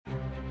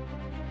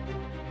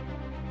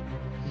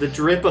The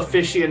drip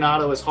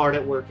aficionado is hard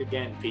at work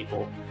again,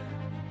 people.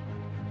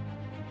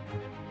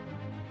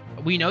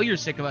 We know you're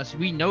sick of us.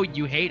 We know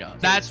you hate us.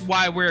 That's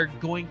why we're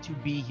going to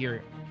be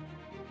here.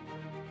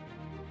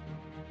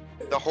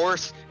 The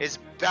horse is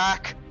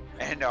back,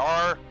 and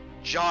our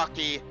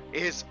jockey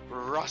is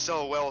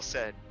Russell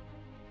Wilson.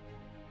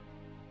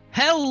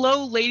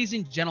 Hello, ladies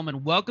and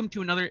gentlemen. Welcome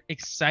to another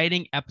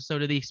exciting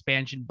episode of the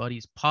Expansion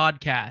Buddies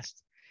podcast.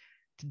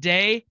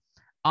 Today,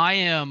 I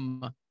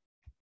am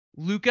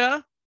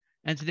Luka,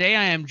 and today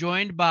I am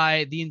joined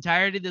by the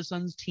entirety of the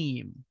Suns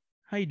team.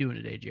 How you doing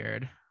today,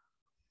 Jared?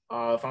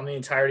 If I'm the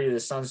entirety of the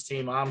Suns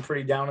team, I'm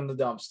pretty down in the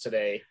dumps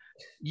today.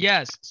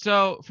 Yes.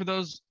 So for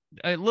those,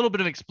 a little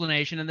bit of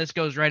explanation, and this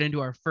goes right into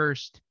our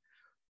first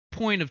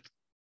point of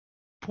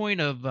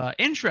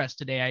interest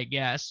today, I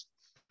guess.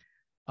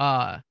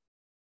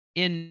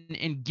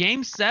 In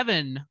Game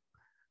 7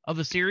 of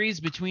the series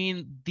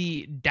between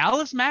the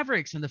Dallas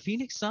Mavericks and the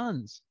Phoenix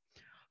Suns,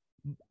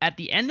 at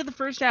the end of the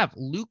first half,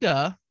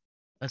 Luka,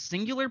 a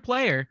singular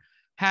player,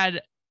 had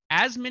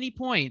as many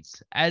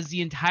points as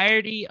the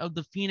entirety of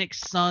the Phoenix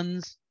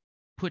Suns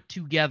put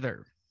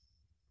together.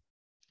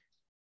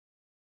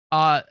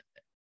 The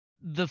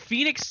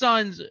Phoenix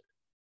Suns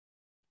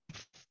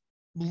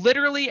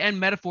literally and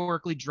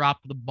metaphorically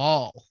dropped the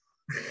ball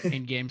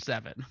in Game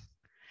 7.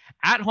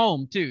 At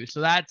home, too.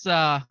 So that's...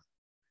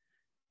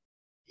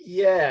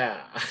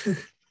 Yeah.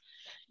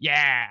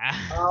 Yeah.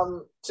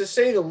 To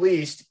say the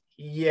least,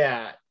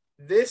 yeah.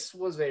 This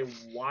was a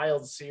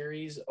wild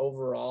series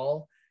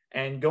overall.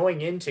 And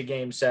going into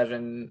Game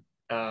 7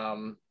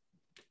 in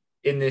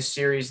this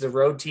series, the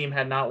road team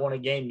had not won a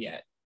game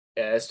yet.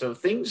 So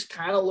things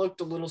kind of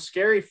looked a little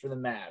scary for the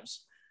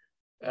Mavs.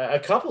 A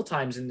couple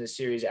times in this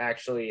series,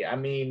 actually. I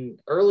mean,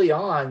 early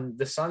on,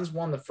 the Suns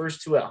won the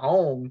first two at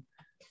home,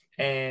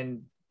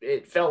 and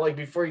it felt like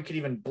before you could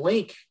even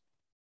blink,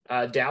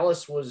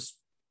 Dallas was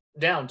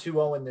down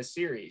 2-0 in this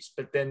series.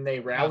 But then they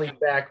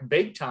rallied back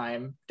big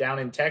time down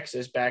in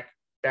Texas, back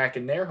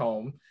in their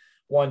home.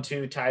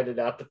 1-2 tied it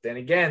up. But then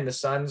again, the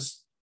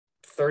Suns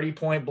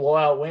 30-point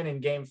blowout win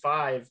in Game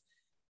 5.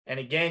 And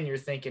again, you're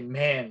thinking,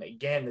 man,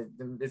 again,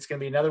 it's going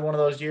to be another one of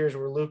those years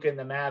where Luka and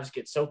the Mavs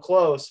get so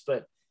close,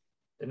 but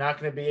they're not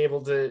going to be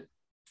able to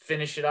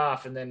finish it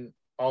off. And then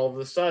all of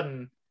a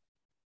sudden,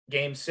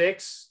 Game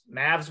 6,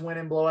 Mavs win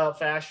in blowout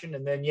fashion.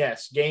 And then,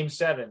 yes, Game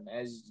 7,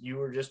 as you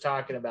were just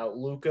talking about,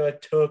 Luka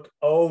took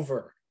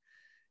over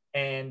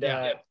and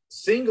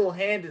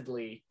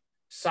single-handedly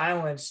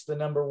silenced the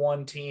number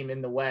one team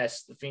in the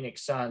West, the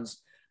Phoenix Suns.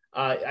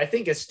 I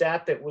think a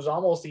stat that was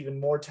almost even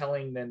more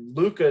telling than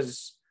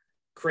Luka's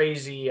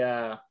crazy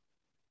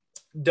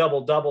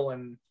double-double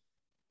and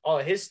all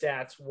of his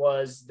stats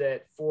was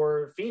that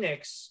for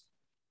Phoenix,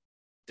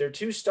 their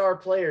two star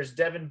players,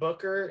 Devin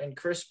Booker and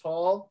Chris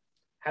Paul,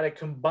 had a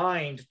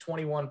combined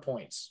 21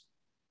 points.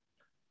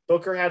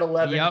 Booker had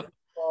 11, Chris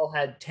Paul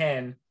had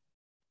 10.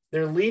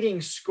 Their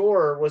leading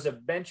scorer was a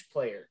bench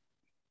player,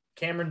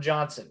 Cameron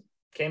Johnson.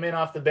 Came in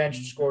off the bench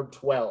and scored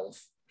 12.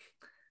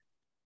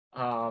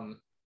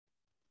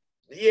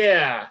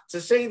 Yeah,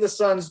 to say the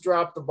Suns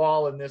dropped the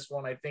ball in this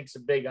one, I think is a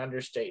big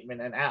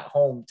understatement, and at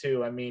home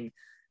too. I mean,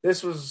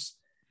 this was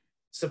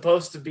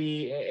supposed to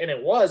be, and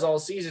it was all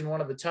season, one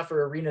of the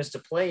tougher arenas to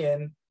play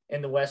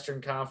in the Western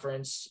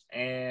Conference.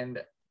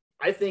 And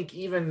I think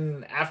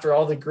even after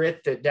all the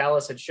grit that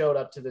Dallas had showed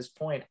up to this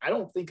point, I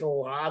don't think a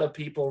lot of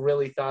people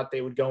really thought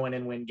they would go in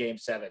and win Game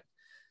 7.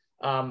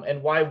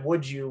 And why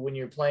would you when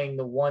you're playing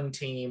the one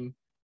team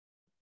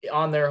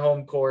on their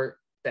home court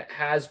that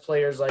has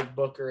players like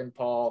Booker and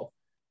Paul?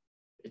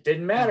 It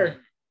didn't matter.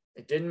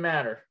 It didn't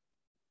matter.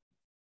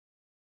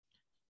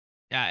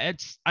 Yeah,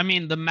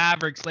 the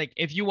Mavericks, like,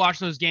 if you watch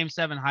those Game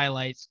 7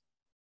 highlights,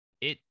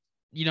 the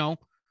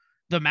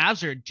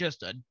Mavs are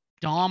just a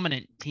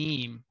dominant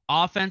team,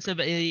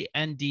 offensively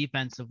and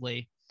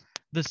defensively.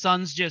 The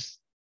Suns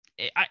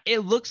it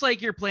looks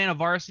like you're playing a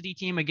varsity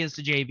team against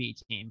a JV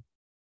team.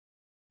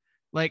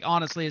 Like,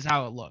 honestly, is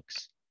how it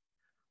looks.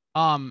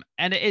 And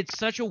it's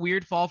such a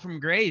weird fall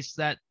from grace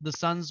that the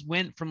Suns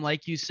went from,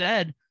 like you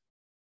said,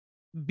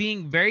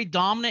 being very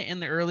dominant in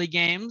the early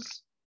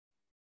games.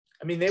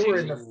 I mean, they were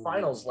in the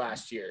finals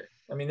last year.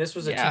 I mean, this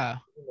was a team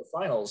in the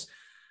finals.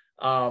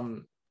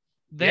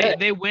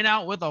 They went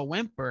out with a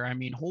whimper. I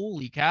mean,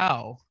 holy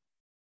cow.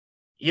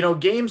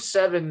 Game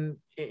 7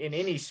 in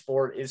any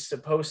sport is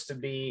supposed to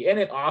be, and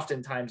it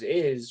oftentimes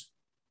is,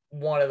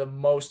 one of the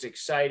most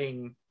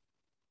exciting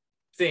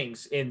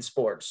things in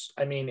sports.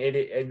 I mean,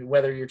 and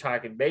whether you're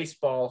talking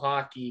baseball,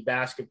 hockey,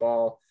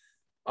 basketball,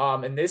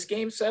 and this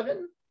Game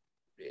 7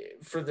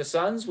 for the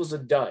Suns was a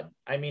dud.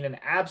 I mean, an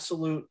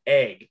absolute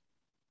egg.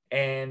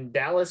 And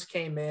Dallas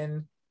came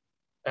in.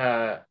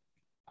 I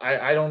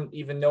don't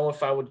even know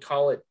if I would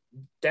call it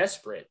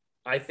desperate.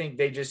 I think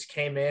they just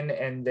came in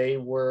and they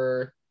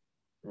were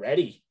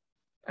ready.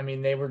 I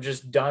mean, they were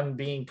just done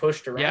being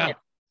pushed around.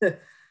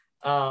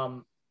 Yeah.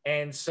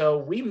 And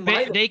so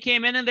they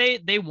came in and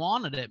they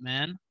wanted it,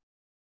 man.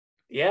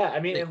 Yeah, I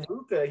mean, and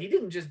Luka, he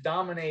didn't just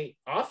dominate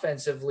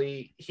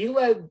offensively. He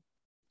led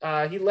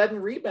he led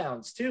in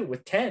rebounds too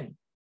with 10.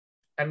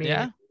 I mean,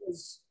 Yeah.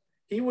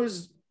 he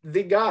was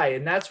the guy,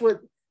 and that's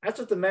what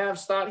the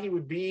Mavs thought he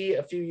would be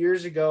a few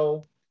years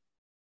ago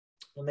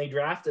when they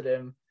drafted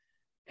him.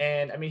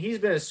 And I mean, he's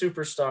been a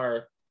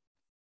superstar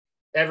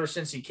ever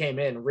since he came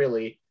in,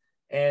 really.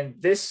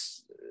 And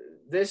this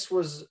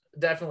was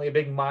definitely a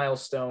big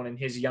milestone in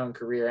his young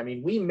career. I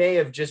mean, we may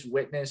have just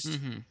witnessed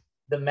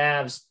the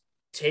Mavs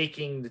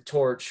taking the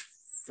torch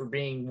for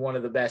being one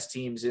of the best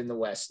teams in the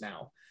West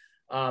now.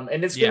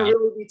 And it's going to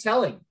really be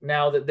telling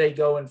now that they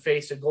go and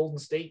face a Golden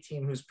State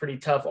team who's pretty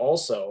tough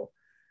also.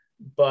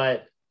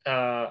 But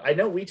I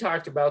know we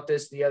talked about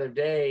this the other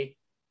day.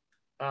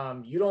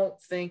 You don't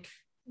think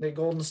that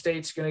Golden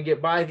State's going to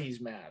get by these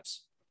Mavs?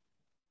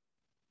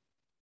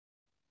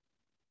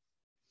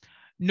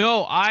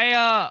 No,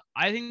 I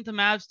think the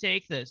Mavs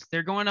take this.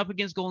 They're going up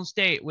against Golden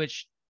State,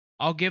 which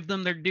I'll give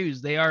them their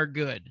dues. They are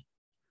good.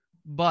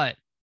 But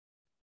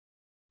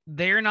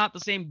they're not the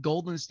same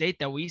Golden State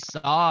that we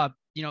saw.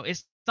 You know,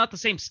 it's not the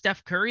same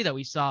Steph Curry that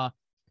we saw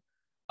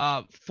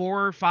 4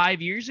 or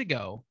 5 years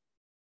ago.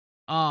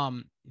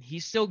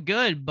 He's still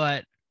good,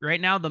 but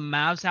right now the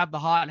Mavs have the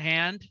hot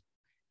hand,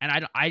 and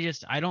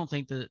I don't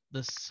think the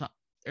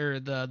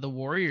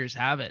Warriors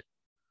have it.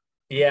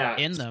 Yeah,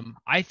 in them.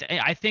 I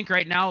think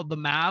right now the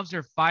Mavs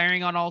are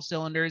firing on all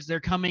cylinders. They're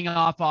coming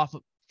off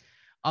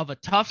of a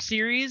tough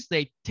series.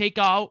 They take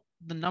out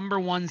the number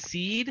 1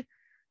 seed,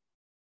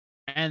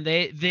 and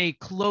they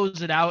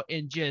close it out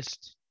in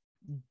just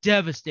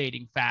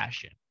devastating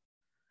fashion.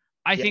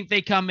 I think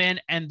they come in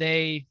and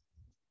I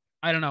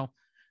don't know.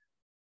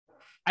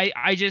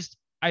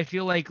 I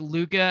feel like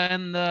Luka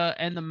and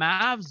the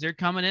Mavs, they're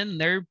coming in.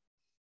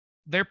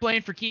 They're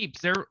playing for keeps.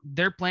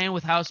 They're playing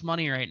with house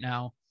money right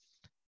now.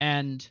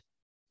 And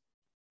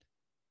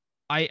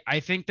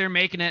I think they're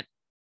making it,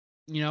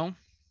 to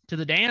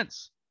the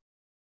dance,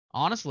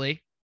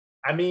 honestly.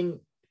 I mean,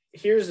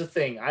 here's the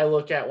thing when I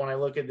look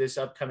at this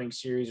upcoming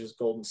series with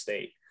Golden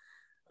State.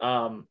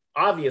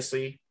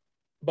 Obviously,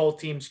 both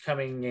teams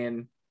coming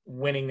in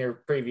winning their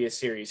previous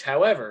series.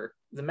 However,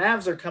 the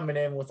Mavs are coming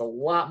in with a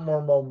lot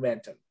more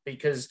momentum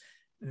because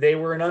they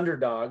were an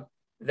underdog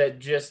that,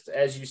 just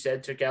as you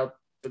said, took out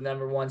the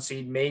number 1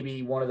 seed,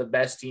 maybe one of the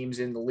best teams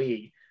in the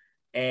league.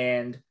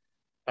 And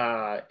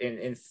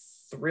in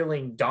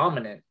thrilling,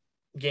 dominant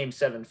Game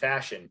 7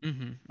 fashion.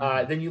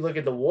 Then you look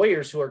at the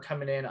Warriors, who are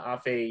coming in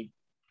off a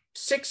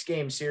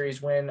 6-game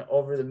series win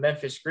over the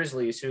Memphis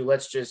Grizzlies, who,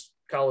 let's just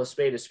call a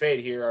spade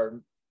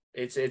here.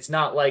 It's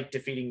not like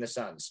defeating the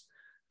Suns.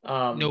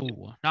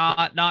 No,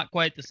 not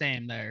quite the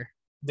same there.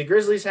 The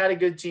Grizzlies had a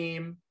good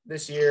team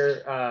this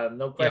year,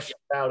 no question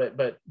about it.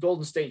 But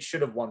Golden State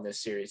should have won this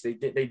series. They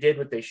did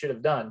what they should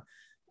have done.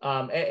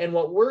 And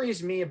what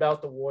worries me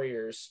about the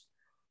Warriors.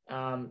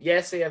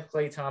 Yes, they have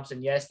Klay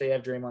Thompson. Yes, they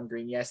have Draymond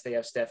Green. Yes, they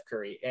have Steph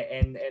Curry.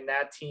 And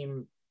that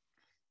team,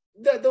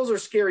 those are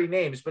scary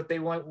names, but they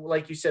weren't,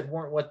 like you said,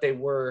 weren't what they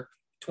were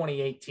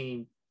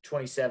 2018,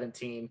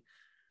 2017.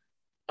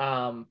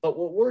 But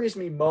what worries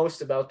me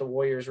most about the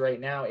Warriors right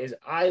now is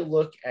I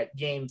look at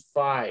Game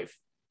 5,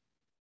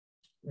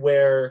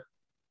 where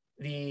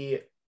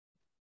the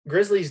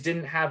Grizzlies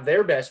didn't have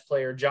their best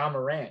player, Ja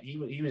Morant.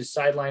 He was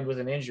sidelined with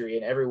an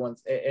injury,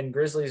 and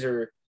Grizzlies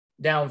are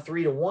down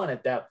 3-1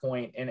 at that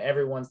point, and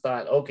everyone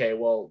thought, okay,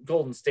 well,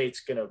 Golden State's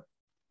gonna,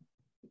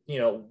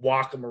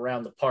 walk them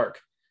around the park.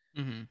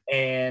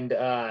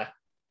 And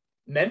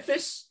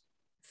Memphis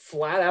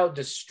flat out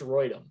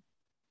destroyed them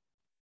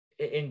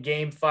in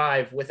Game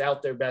 5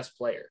 without their best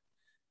player.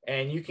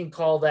 And you can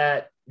call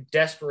that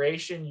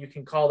desperation, you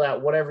can call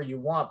that whatever you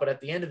want, but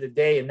at the end of the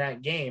day, in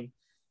that game,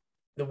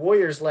 the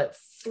Warriors let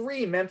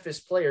 3 Memphis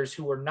players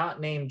who were not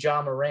named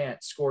Ja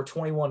Morant score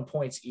 21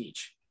 points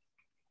each.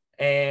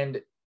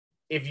 And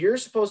if you're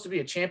supposed to be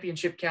a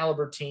championship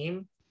caliber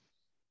team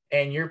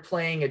and you're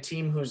playing a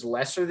team who's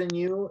lesser than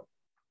you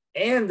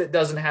and that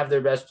doesn't have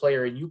their best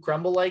player and you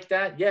crumble like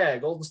that, yeah,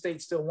 Golden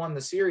State still won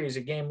the series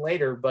a game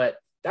later, but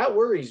that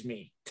worries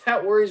me.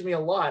 That worries me a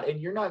lot.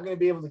 And you're not going to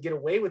be able to get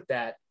away with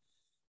that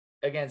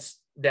against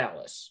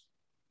Dallas.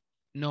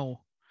 No,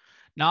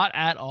 not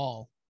at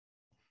all.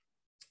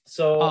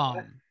 So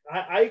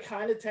I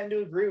kind of tend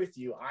to agree with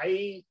you.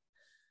 I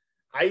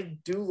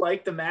do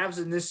like the Mavs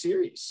in this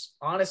series.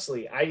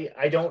 Honestly,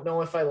 I don't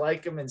know if I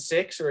like them in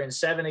 6 or in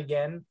 7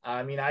 again.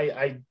 I mean,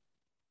 I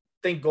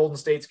think Golden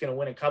State's going to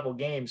win a couple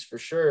games for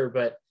sure,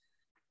 but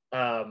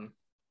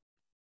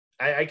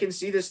I can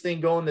see this thing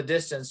going the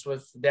distance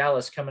with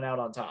Dallas coming out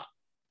on top.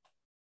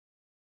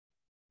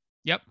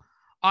 Yep.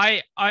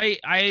 I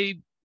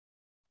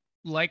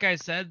like I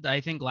said, I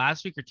think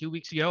last week or 2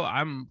 weeks ago,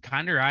 I'm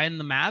kind of riding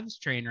the Mavs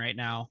train right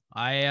now.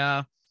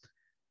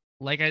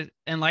 Like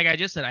I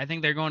just said, I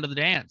think they're going to the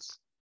dance.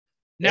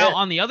 Now,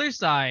 on the other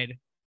side,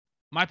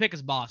 my pick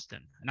is Boston.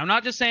 And I'm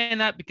not just saying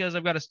that because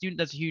I've got a student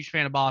that's a huge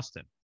fan of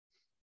Boston.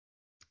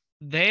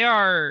 They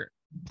are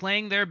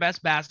playing their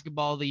best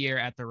basketball of the year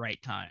at the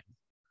right time.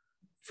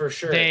 For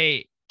sure.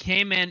 They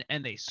came in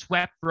and they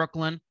swept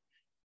Brooklyn.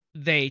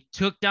 They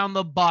took down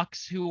the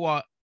Bucks, who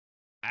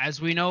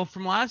as we know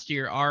from last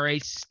year, are a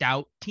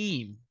stout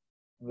team.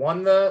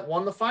 Won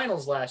the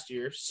finals last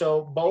year.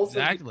 So both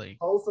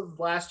of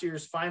last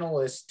year's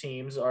finalist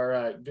teams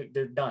are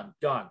they're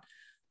gone,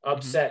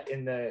 upset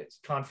in the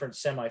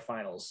conference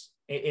semifinals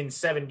in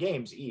 7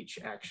 games each,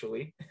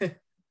 actually.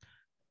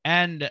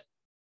 And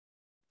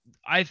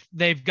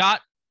they've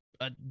got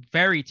a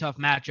very tough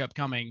matchup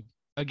coming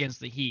against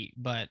the Heat,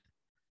 but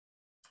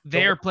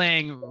they're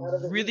playing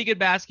really good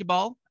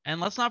basketball. And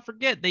let's not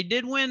forget, they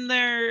did win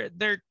their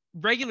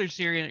regular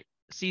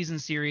season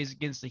series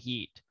against the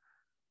Heat.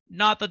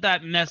 Not that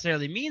that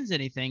necessarily means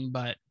anything,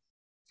 but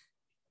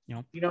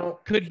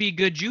could be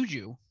good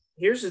juju.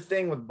 Here's the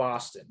thing with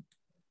Boston.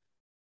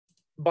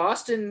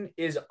 Boston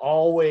is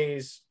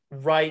always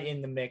right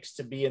in the mix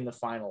to be in the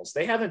finals.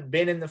 They haven't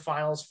been in the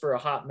finals for a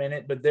hot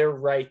minute, but they're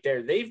right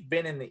there. They've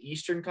been in the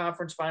Eastern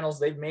Conference Finals.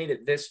 They've made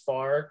it this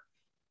far.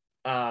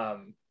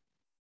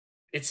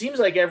 It seems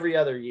like every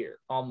other year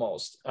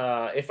almost.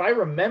 If I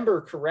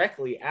remember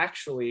correctly,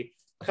 actually,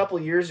 a couple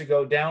of years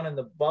ago down in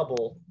the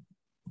bubble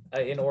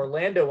in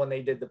Orlando when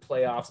they did the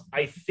playoffs,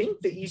 I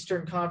think the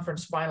Eastern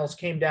Conference Finals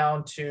came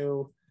down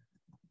to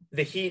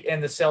the Heat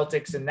and the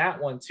Celtics in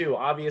that one too.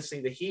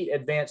 Obviously, the Heat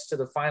advanced to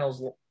the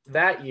finals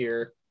that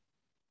year,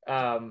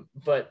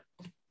 but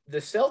the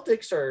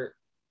Celtics are,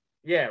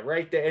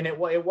 right there. And it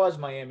was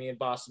Miami and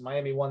Boston.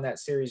 Miami won that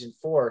series in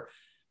 4.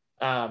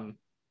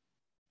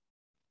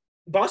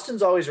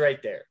 Boston's always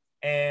right there,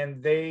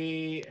 and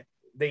they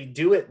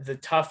do it the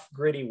tough,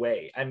 gritty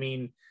way. I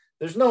mean,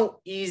 there's no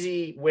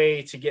easy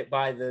way to get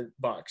by the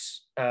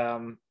Bucks.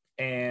 And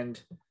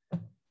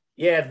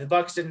the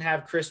Bucks didn't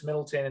have Chris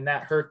Middleton, and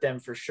that hurt them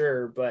for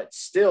sure. But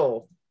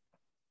still,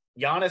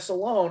 Giannis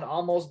alone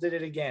almost did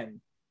it again.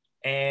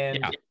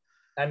 And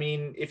I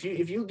mean, if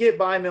you get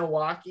by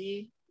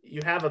Milwaukee,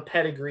 you have a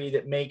pedigree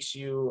that makes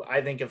you,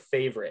 I think, a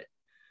favorite.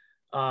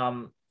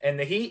 And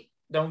the Heat,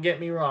 don't get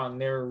me wrong,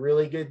 they're a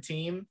really good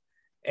team,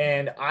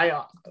 and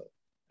I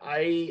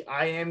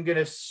am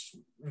gonna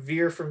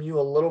veer from you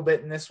a little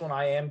bit in this one.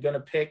 I am gonna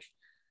pick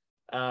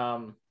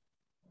the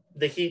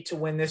Heat to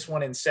win this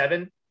one in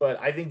 7, but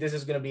I think this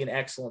is going to be an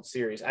excellent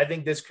series. I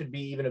think this could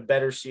be even a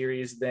better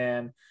series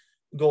than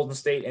Golden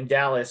State and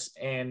Dallas.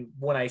 And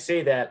when I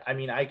say that, I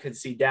mean I could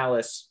see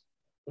Dallas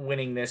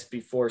winning this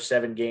before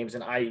 7 games,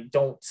 and I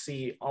don't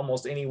see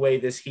almost any way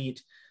this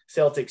Heat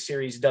Celtics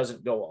series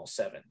doesn't go all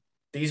 7.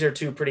 These are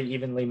 2 pretty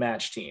evenly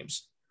matched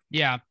teams.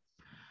 Yeah.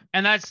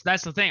 And that's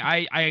the thing.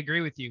 I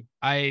agree with you.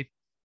 I'm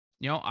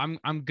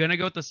gonna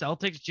go with the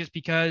Celtics just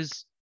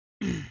because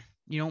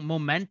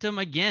momentum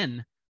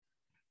again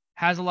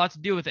has a lot to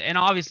do with it. And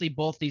obviously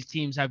both these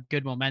teams have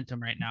good momentum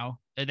right now.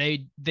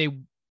 They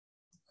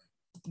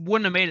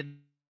wouldn't have made it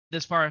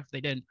this far if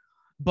they didn't.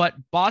 But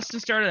Boston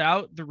started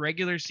out the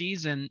regular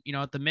season,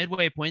 at the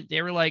midway point,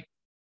 they were like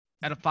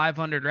at a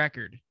 500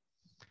 record.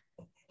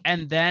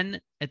 And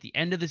then at the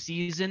end of the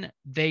season,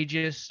 they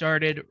just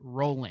started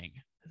rolling.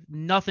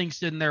 Nothing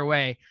stood in their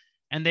way.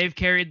 And they've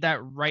carried that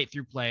right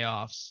through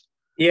playoffs.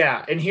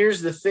 Yeah. And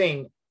here's the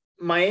thing.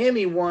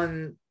 Miami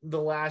won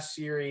the last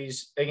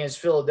series against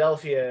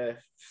Philadelphia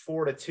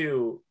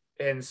 4-2.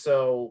 And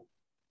so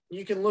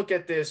you can look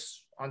at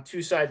this on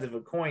 2 sides of a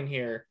coin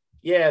here.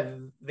 Yeah,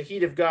 the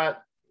Heat have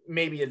got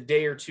maybe a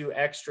day or 2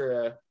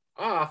 extra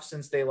off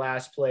since they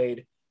last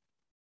played.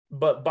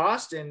 But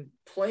Boston,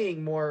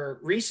 playing more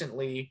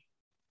recently,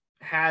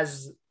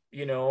 has,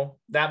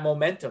 that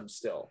momentum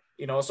still.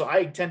 So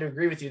I tend to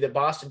agree with you that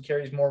Boston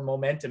carries more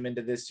momentum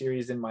into this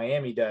series than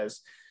Miami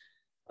does.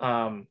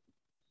 And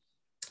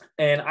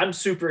I'm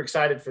super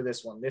excited for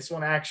this one. This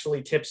one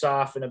actually tips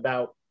off in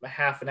about a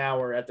half an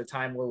hour at the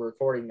time we're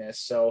recording this.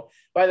 So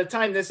by the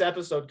time this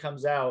episode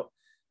comes out,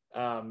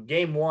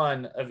 game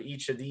 1 of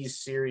each of these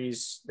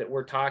series that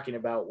we're talking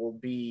about will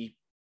be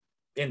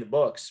in the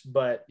books.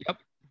 But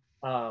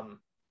I'm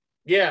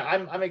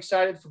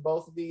excited for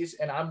both of these,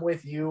 and I'm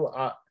with you.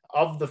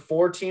 Of the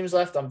 4 teams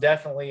left, I'm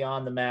definitely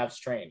on the Mavs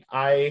train.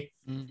 I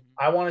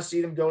want to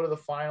see them go to the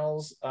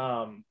finals.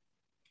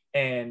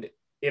 And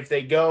if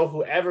they go,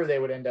 whoever they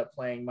would end up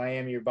playing,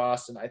 Miami or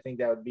Boston, I think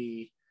that would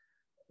be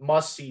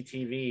must-see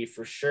TV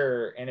for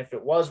sure. And if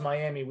it was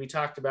Miami, we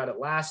talked about it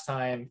last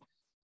time,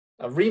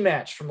 a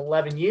rematch from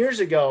 11 years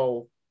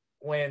ago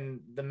when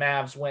the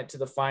Mavs went to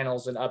the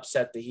finals and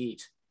upset the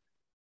Heat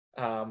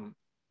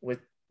with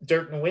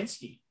Dirk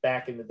Nowitzki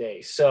back in the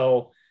day.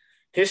 So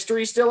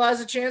history still has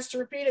a chance to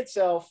repeat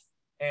itself,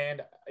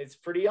 and it's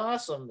pretty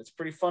awesome. It's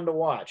pretty fun to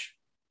watch.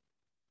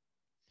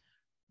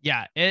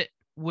 Yeah, it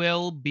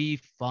will be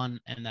fun,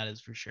 and that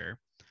is for sure.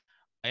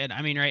 And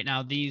I mean, right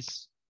now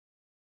these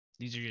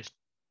are just,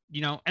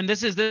 and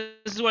this is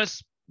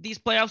what these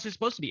playoffs are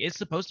supposed to be. It's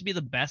supposed to be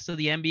the best of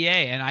the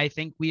NBA, and I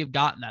think we have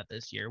gotten that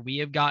this year. We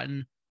have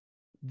gotten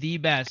the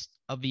best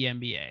of the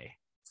NBA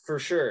for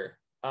sure.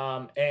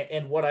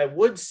 And what I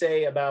would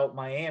say about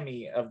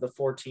Miami, of the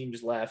 4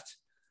 teams left,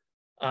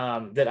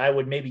 that I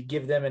would maybe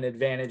give them an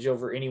advantage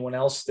over anyone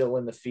else still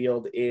in the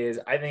field is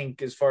I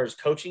think as far as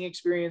coaching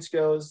experience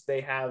goes,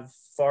 they have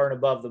far and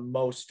above the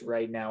most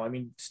right now. I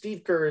mean,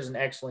 Steve Kerr is an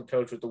excellent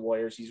coach with the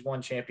Warriors. He's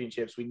won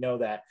championships. We know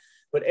that.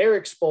 But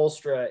Eric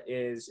Spoelstra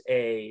is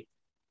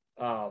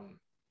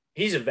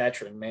he's a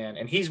veteran, man,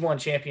 and he's won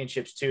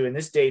championships too. And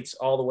this dates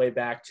all the way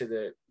back to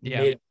the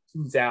mid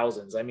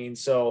 2000s. I mean,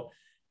 so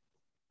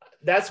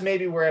that's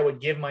maybe where I would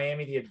give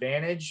Miami the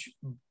advantage,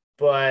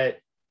 but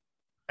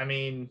I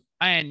mean,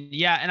 and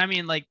I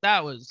mean, like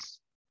that was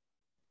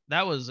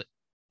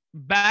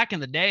back in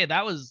the day.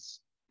 That was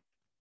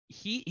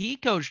he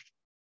coached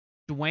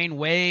Dwayne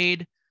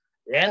Wade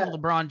and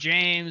LeBron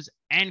James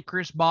and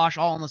Chris Bosh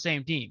all on the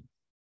same team.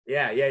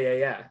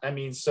 Yeah. I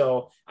mean,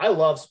 so I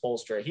love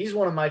Spoelstra. He's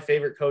one of my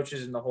favorite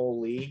coaches in the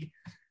whole league.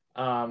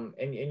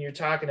 And you're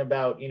talking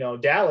about,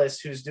 Dallas,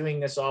 who's doing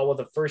this all with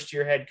a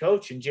first-year head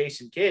coach and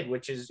Jason Kidd,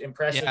 which is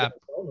impressive in its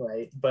own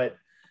right. But,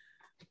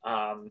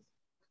 I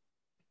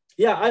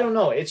don't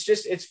know.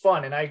 It's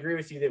fun. And I agree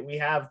with you that we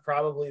have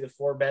probably the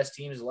 4 best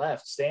teams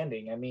left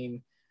standing. I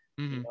mean,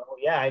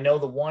 I know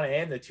the 1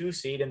 and the 2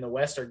 seed in the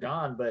West are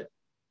gone, but,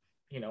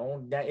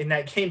 in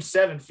that game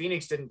 7,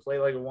 Phoenix didn't play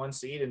like a 1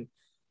 seed, and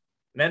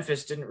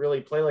Memphis didn't really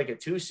play like a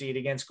 2 seed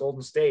against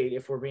Golden State,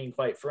 if we're being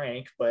quite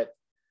frank. But,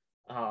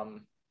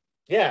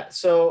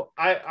 so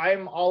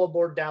I'm all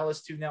aboard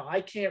Dallas too. Now, I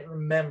can't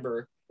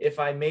remember if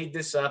I made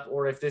this up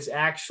or if this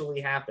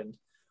actually happened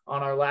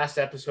on our last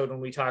episode when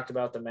we talked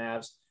about the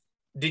Mavs.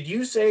 Did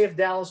you say if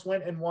Dallas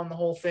went and won the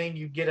whole thing,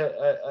 you'd get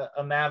a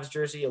Mavs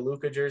jersey, a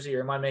Luka jersey, or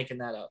am I making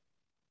that up?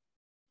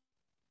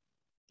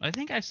 I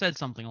think I said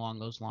something along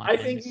those lines. I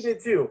think you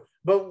did too.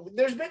 But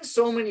there's been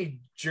so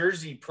many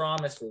jersey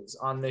promises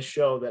on this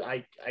show that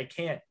I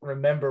can't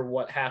remember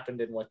what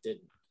happened and what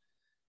didn't.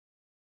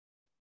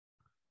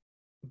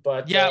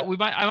 But I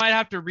might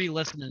have to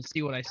re-listen and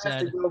see what I said.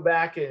 Have to go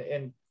back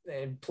and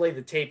play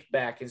the tape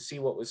back and see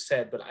what was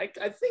said. But I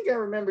think I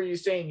remember you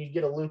saying you'd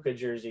get a Luka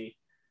jersey,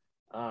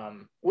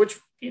 which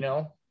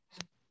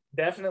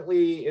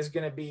definitely is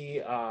going to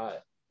be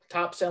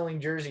top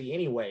selling jersey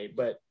anyway.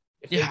 But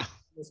if they do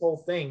this whole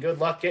thing, good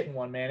luck getting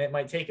one, man. It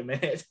might take a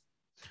minute.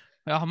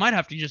 Well, I might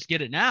have to just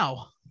get it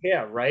now.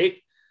 Yeah, right.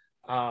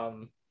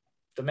 The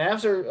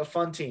Mavs are a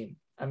fun team.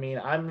 I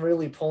mean, I'm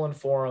really pulling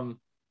for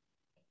them.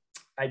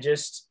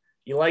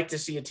 You like to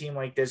see a team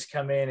like this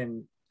come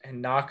in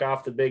and knock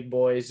off the big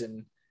boys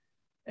and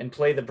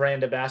play the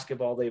brand of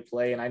basketball they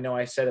play. And I know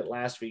I said it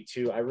last week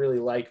too. I really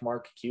like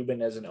Mark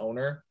Cuban as an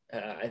owner.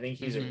 I think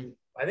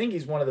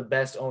he's one of the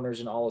best owners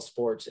in all of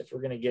sports, if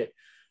we're going to get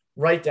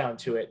right down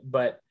to it.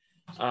 But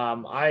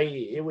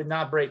it would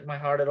not break my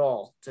heart at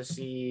all to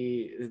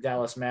see the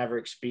Dallas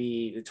Mavericks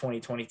be the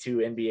 2022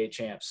 NBA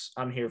champs.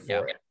 I'm here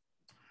for it.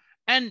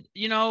 And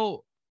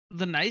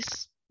the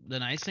nice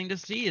thing to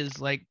see is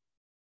like,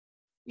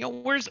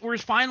 we're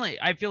finally,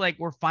 I feel like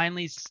we're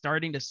finally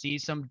starting to see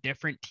some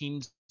different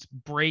teams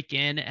break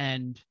in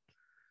and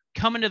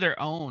come into their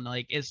own.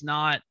 Like it's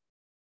not,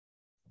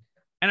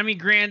 and I mean,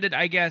 granted,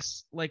 I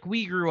guess like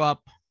we grew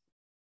up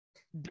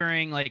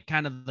during like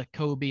kind of the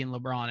Kobe and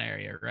LeBron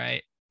area,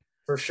 right?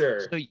 For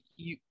sure. So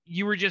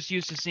you were just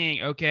used to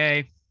seeing,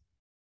 okay,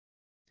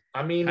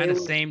 I mean, kind of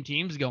same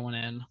teams going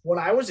in. When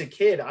I was a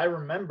kid, I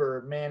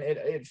remember, man,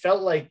 it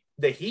felt like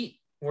the Heat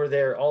were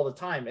there all the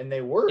time, and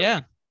they were.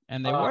 Yeah,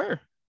 and they were.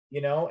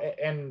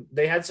 And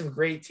they had some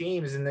great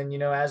teams. And then,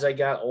 as I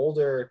got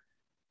older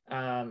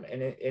and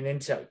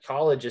into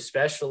college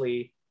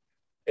especially,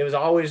 it was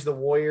always the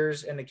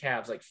Warriors and the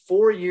Cavs. Like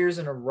 4 years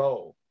in a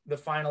row, the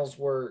finals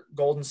were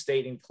Golden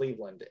State and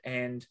Cleveland.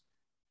 And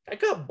that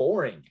got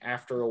boring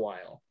after a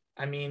while.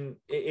 I mean,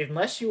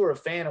 unless you were a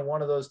fan of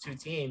one of those two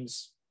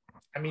teams,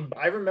 I mean,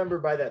 I remember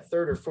by that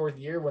 3rd or 4th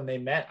year when they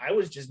met, I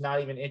was just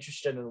not even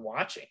interested in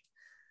watching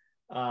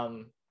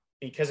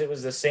because it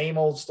was the same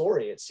old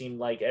story. It seemed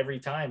like every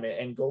time,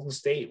 and Golden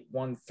State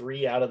won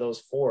 3 out of those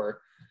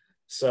 4.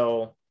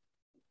 So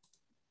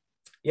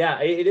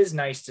yeah, it is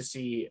nice to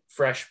see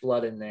fresh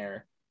blood in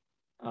there.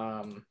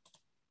 And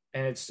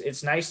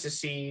it's nice to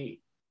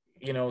see,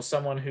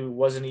 someone who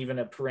wasn't even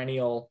a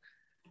perennial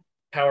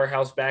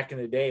powerhouse back in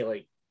the day,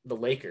 like the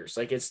Lakers.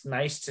 Like it's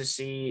nice to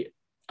see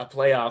a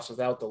playoffs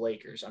without the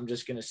Lakers. I'm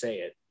just gonna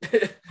say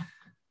it.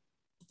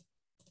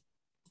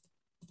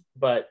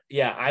 But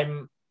yeah,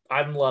 I'm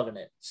loving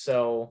it.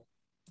 So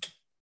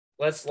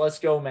let's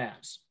go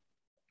Mavs.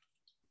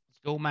 Let's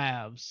go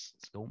Mavs.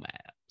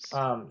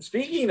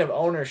 Speaking of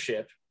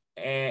ownership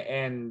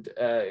and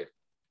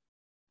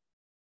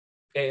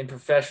in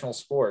professional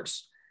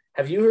sports,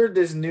 have you heard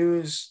this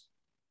news?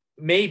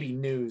 Maybe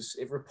news,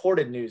 it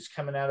reported news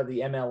coming out of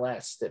the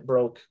MLS that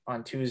broke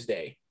on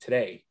Tuesday,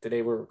 today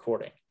we're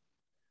recording.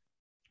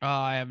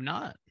 I have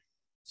not.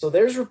 So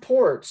there's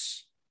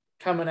reports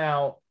coming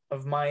out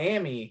of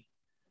Miami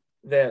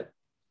that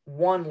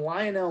one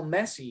Lionel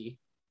Messi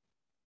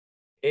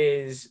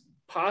is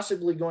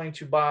possibly going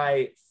to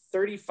buy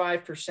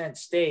 35%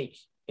 stake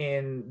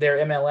in their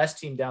MLS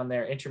team down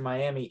there, Inter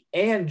Miami,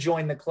 and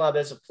join the club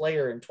as a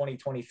player in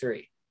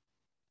 2023.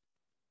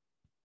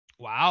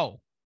 Wow.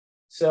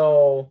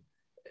 So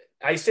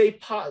I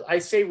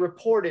say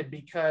reported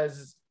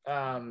because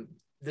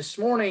this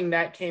morning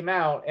that came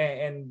out,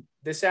 and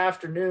this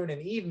afternoon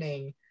and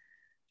evening,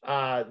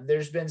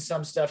 there's been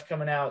some stuff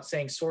coming out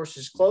saying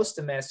sources close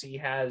to Messi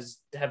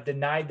have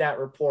denied that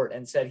report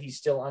and said he's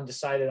still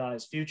undecided on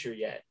his future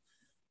yet.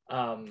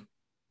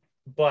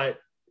 But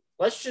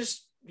let's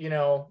just,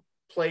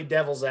 play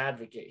devil's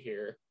advocate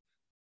here.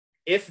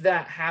 If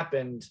that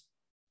happened,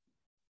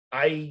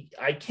 I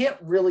can't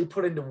really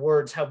put into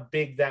words how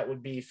big that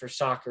would be for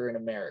soccer in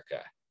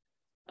America,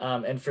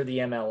 and for the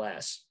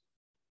MLS,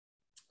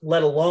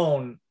 let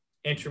alone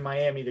Inter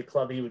Miami, the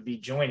club he would be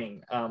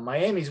joining.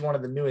 Miami's one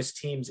of the newest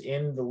teams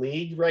in the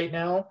league right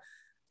now.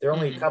 They're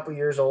only a couple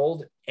years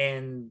old,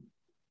 and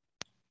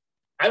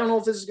I don't know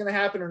if this is going to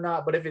happen or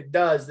not, but if it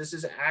does, this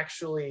is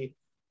actually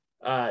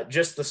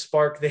just the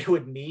spark they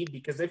would need,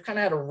 because they've kind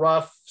of had a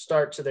rough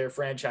start to their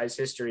franchise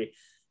history.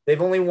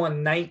 They've only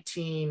won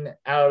 19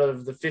 out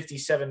of the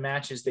 57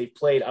 matches they've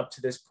played up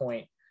to this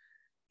point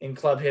in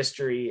club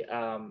history.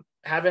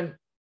 Haven't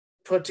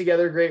put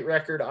together a great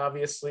record,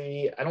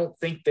 obviously. I don't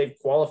think they've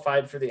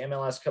qualified for the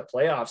MLS Cup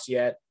playoffs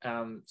yet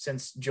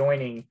since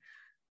joining.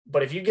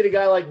 But if you get a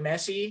guy like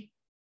Messi,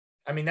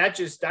 I mean,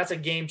 that's a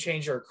game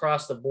changer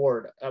across the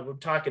board. We're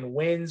talking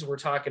wins, we're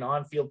talking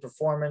on-field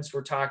performance,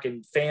 we're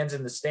talking fans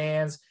in the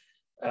stands,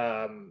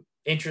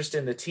 interest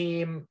in the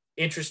team,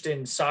 interest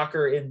in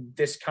soccer in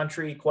this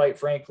country. Quite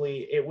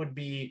frankly, it would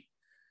be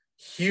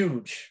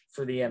huge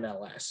for the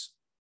MLS.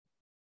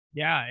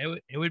 Yeah,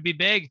 it would be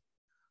big.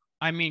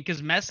 I mean,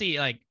 because Messi,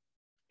 like,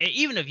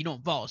 even if you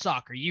don't follow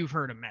soccer, you've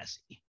heard of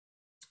Messi.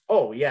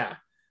 Oh, yeah.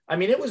 I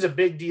mean, it was a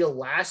big deal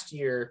last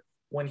year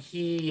when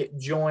he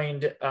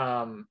joined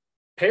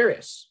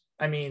Paris.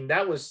 I mean,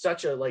 that was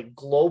such a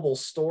global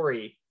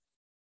story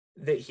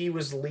that he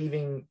was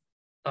leaving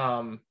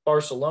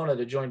Barcelona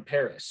to join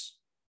Paris.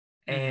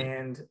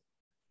 And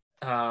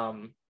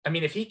I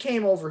mean, if he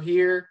came over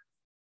here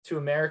to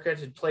America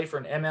to play for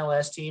an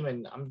MLS team,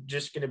 and I'm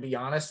just going to be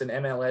honest, an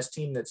MLS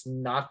team that's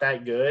not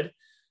that good,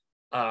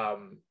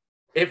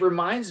 it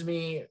reminds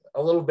me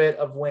a little bit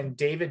of when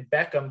David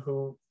Beckham,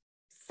 who,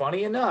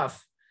 funny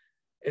enough,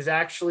 is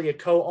actually a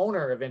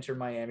co-owner of Inter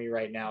Miami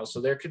right now.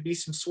 So there could be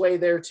some sway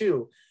there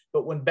too.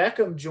 But when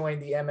Beckham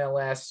joined the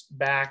MLS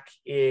back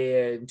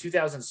in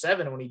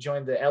 2007, when he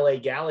joined the LA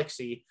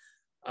Galaxy,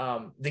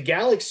 the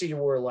Galaxy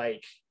were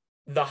like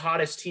the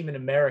hottest team in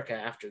America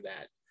after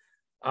that.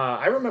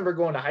 I remember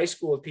going to high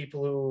school with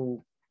people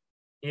who,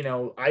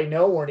 I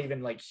know weren't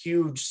even like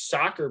huge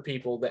soccer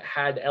people that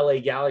had LA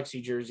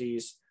Galaxy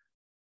jerseys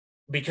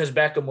because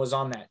Beckham was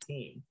on that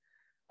team.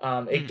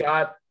 It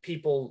got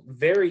people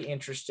very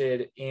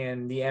interested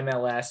in the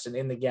MLS and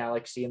in the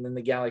Galaxy. And then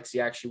the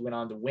Galaxy actually went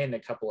on to win a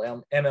couple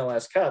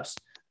MLS Cups.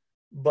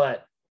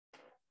 But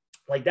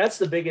that's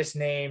the biggest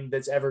name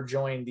that's ever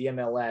joined the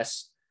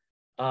MLS.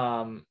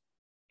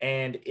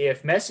 And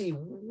if Messi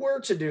were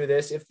to do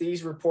this, if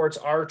these reports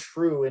are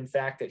true, in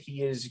fact, that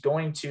he is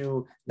going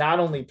to not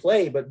only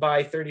play, but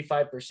buy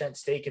 35%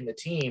 stake in the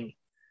team,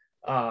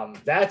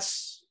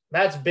 that's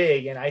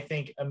big. And I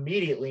think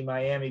immediately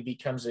Miami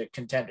becomes a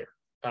contender,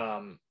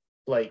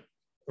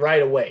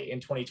 right away in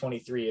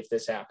 2023, if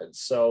this happens.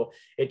 So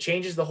it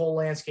changes the whole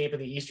landscape of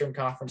the Eastern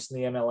Conference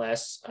in the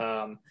MLS.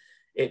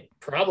 It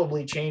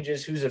probably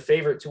changes who's a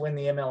favorite to win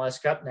the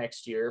MLS Cup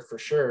next year for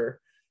sure.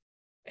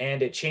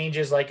 And it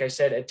changes, like I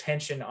said,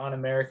 attention on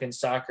American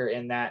soccer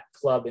in that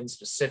club in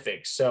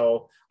specific.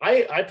 So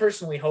I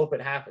personally hope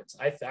it happens.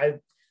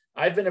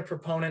 I've been a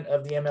proponent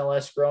of the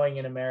MLS growing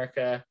in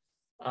America,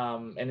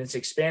 and it's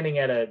expanding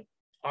at an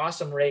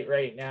awesome rate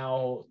right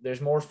now. There's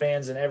more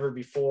fans than ever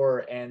before,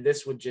 and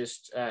this would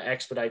just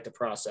expedite the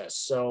process.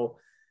 So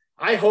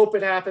I hope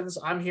it happens.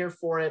 I'm here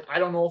for it. I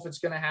don't know if it's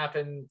going to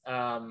happen.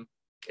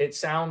 It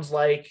sounds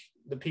like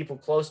the people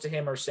close to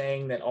him are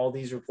saying that all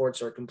these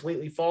reports are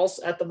completely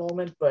false at the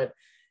moment, but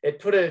it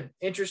put an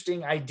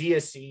interesting idea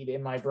seed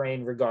in my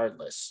brain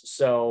regardless.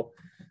 So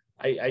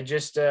I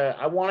just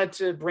I wanted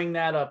to bring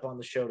that up on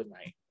the show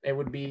tonight. It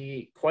would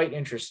be quite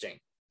interesting.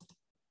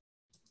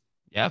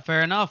 Yeah,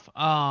 fair enough.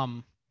 I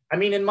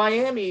mean, in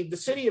Miami, the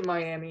city of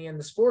Miami and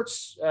the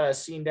sports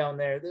scene down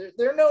there,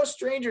 they're no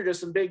stranger to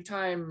some big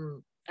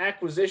time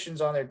acquisitions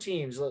on their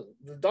teams.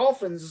 The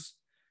Dolphins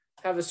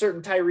have a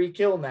certain Tyreek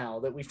Hill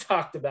now that we've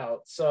talked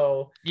about.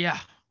 So yeah,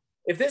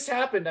 if this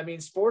happened, I mean,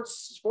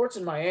 sports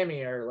in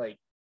Miami are like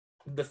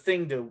the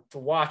thing to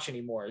watch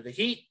anymore. The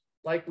Heat,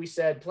 like we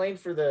said, playing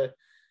for the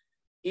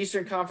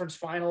Eastern Conference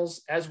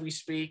Finals as we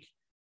speak.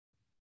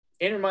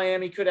 Inter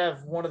Miami could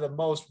have one of the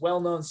most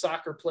well-known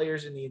soccer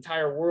players in the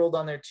entire world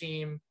on their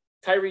team.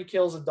 Tyreek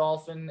Hill's a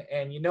Dolphin,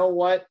 and you know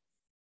what?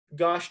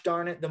 Gosh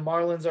darn it, the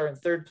Marlins are in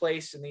third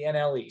place in the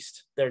NL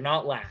East. They're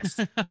not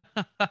last.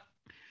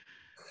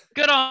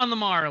 Good on the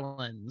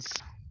Marlins.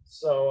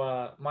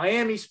 So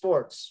Miami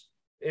sports.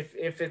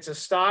 If it's a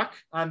stock,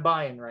 I'm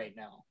buying right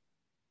now.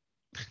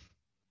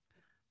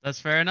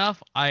 That's fair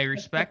enough. I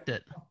respect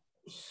it.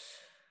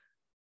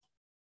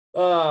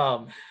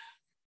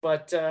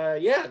 But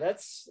yeah,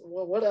 that's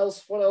what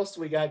else? What else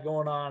do we got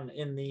going on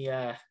in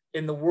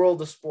the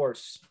world of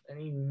sports?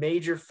 Any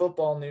major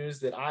football news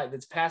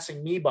that's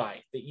passing me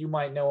by that you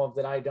might know of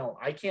that I don't?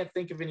 I can't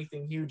think of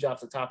anything huge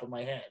off the top of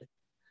my head.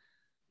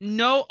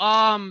 No,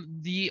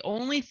 the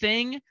only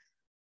thing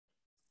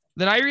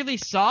that I really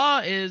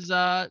saw is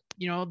the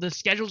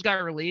schedules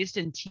got released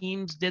and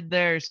teams did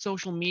their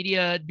social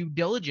media due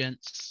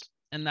diligence,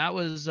 and that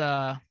was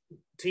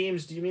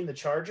Teams, do you mean the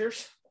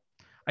Chargers?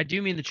 I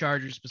do mean the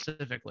Chargers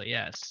specifically,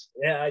 yes.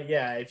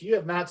 Yeah. If you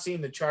have not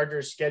seen the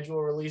Chargers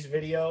schedule release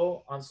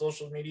video on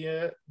social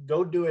media,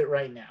 go do it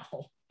right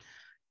now.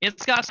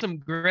 It's got some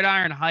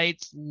Gridiron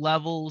Heights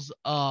levels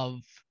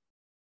of,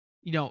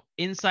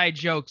 inside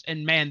jokes,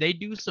 and man, they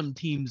do some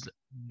teams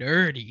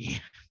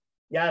dirty.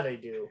 Yeah, they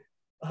do.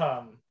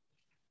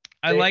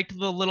 I liked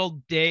the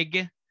little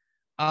dig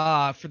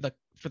for the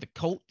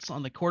Colts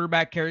on the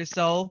quarterback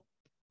carousel,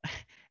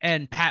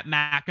 and Pat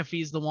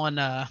McAfee's the one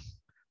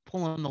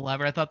pulling the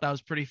lever. I thought that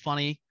was pretty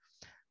funny.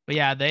 But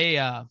yeah, they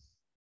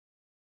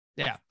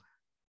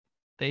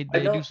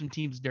do some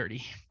teams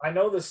dirty. I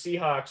know the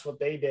Seahawks, what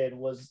they did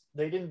was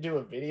they didn't do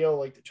a video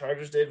like the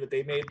Chargers did, but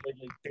they made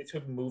they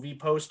took movie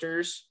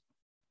posters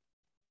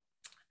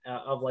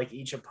of like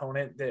each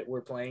opponent that we're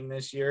playing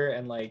this year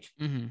and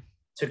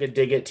took a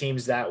dig at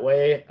teams that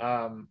way.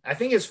 I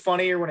think it's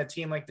funnier when a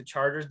team like the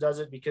Chargers does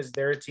it because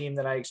they're a team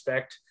that I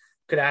expect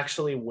could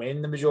actually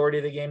win the majority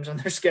of the games on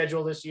their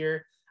schedule this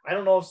year. I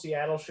don't know if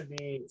Seattle should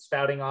be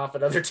spouting off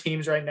at other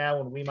teams right now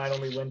when we might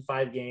only win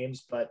 5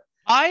 games, but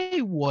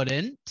I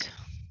wouldn't.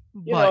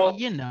 You got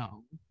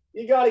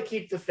to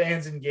keep the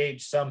fans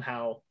engaged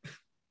somehow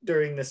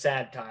during the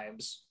sad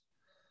times.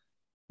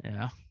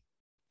 Yeah.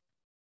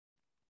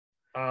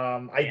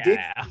 I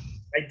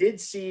did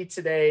see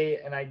today,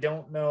 and I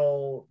don't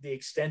know the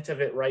extent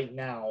of it right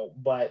now,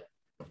 but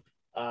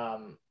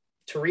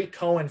Tariq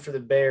Cohen for the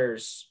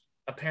Bears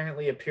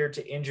apparently appeared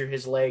to injure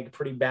his leg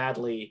pretty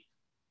badly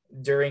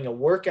during a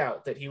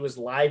workout that he was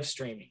live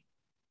streaming.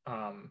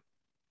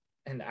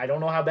 And I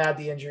don't know how bad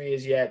the injury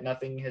is yet.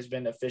 Nothing has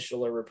been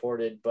official or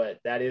reported, but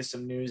that is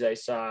some news I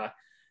saw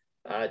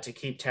to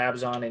keep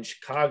tabs on in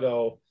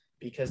Chicago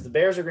because the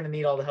Bears are going to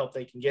need all the help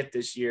they can get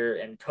this year.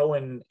 And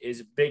Cohen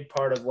is a big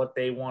part of what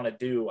they want to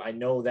do. I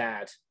know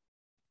that.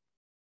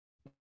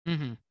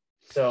 Mm-hmm.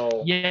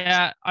 So,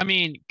 yeah, I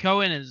mean,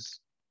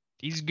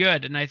 he's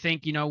good. And I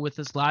think, with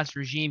this last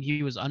regime,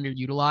 he was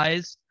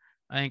underutilized.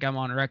 I think I'm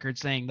on record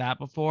saying that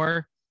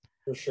before.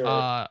 For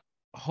sure.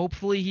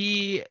 Hopefully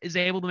he is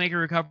able to make a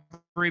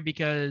recovery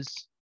because,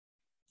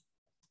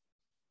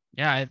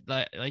 yeah,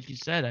 like you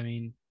said, I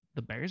mean,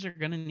 the Bears are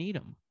going to need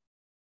him.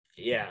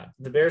 Yeah,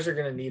 the Bears are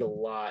going to need a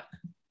lot.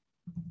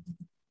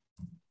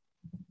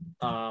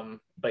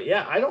 But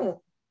yeah, I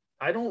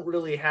don't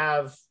really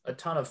have a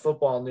ton of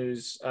football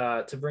news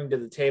to bring to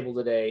the table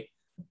today.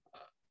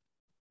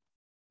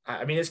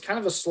 I mean, it's kind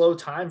of a slow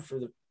time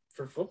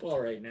for football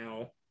right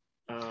now.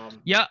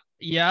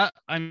 Yeah.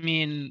 I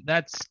mean,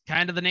 that's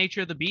kind of the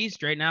nature of the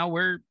beast right now.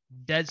 We're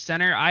dead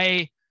center.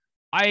 I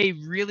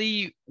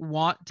really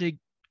want to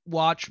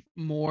watch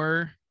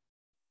more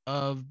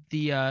of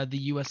the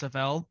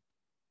USFL.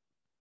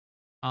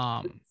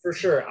 For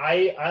sure.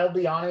 I'll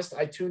be honest.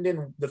 I tuned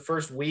in the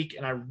first week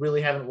and I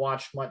really haven't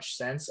watched much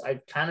since.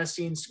 I've kind of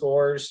seen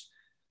scores.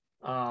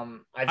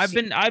 I've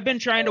been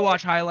trying to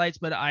watch highlights,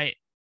 but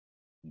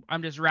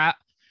I'm just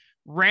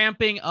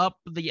ramping up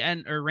the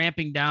end or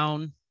ramping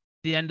down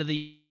the end of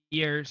the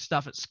year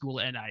stuff at school,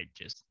 and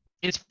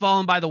it's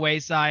fallen by the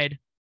wayside.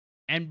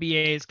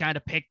 NBA has kind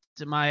of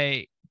piqued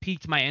my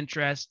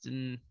interest,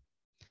 and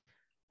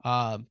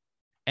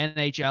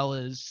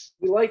NHL is.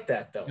 We like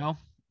that though.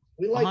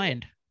 We like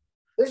behind.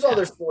 There's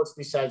other sports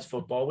besides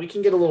football. We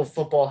can get a little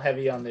football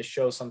heavy on this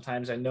show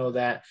sometimes. I know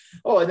that.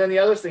 Oh, and then the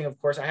other thing, of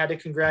course, I had to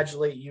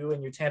congratulate you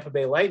and your Tampa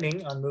Bay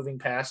Lightning on moving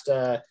past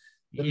the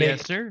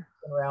yes, sir.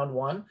 In round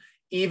 1,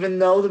 even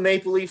though the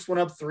Maple Leafs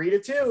went up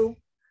 3-2.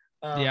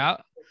 Yeah.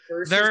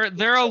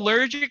 They're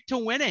allergic to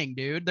winning,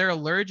 dude. They're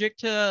allergic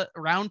to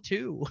round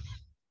 2.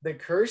 The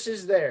curse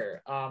is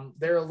there.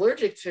 They're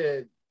allergic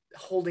to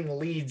holding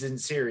leads in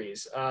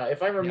series.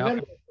 If I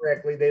remember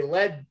correctly, they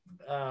led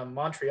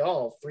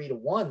Montreal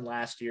 3-1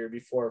 last year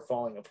before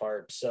falling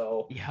apart.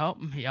 So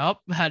yep,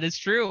 that is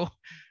true.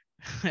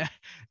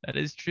 That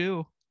is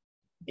true.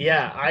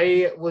 Yeah,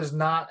 I was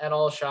not at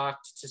all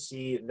shocked to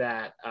see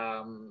that.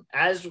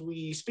 As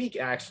we speak,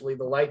 actually,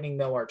 the Lightning,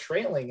 though, are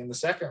trailing in the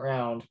second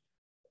round,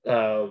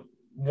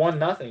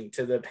 1-0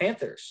 to the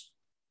Panthers.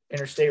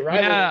 Interstate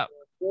rivalry,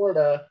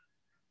 Florida.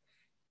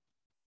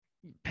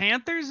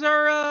 Panthers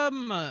are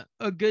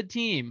a good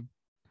team.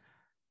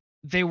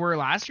 They were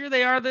last year,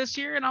 they are this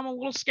year, and I'm a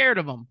little scared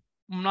of them.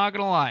 I'm not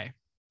gonna lie.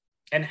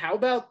 And how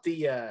about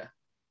the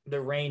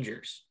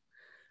Rangers,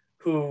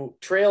 who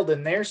trailed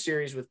in their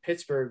series with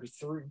Pittsburgh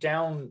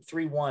down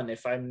 3-1,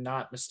 if I'm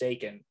not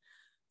mistaken,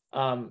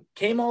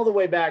 came all the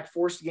way back,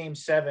 forced Game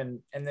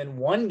 7, and then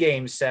won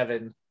Game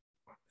 7,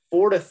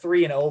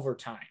 4-3 in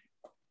overtime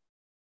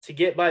to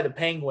get by the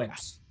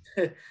Penguins,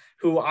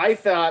 who I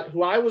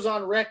was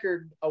on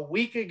record a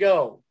week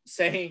ago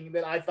saying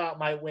that I thought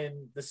might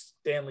win the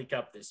Stanley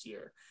Cup this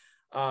year.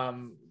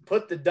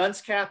 Put the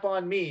dunce cap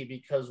on me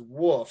because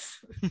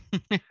woof.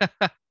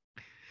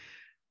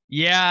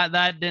 Yeah,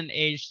 that didn't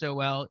age so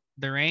well.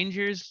 The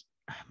Rangers,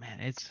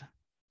 man,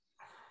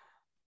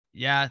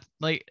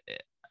 like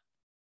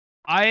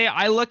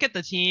I look at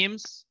the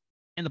teams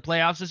in the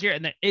playoffs this year,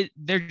 and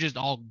they're just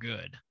all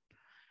good.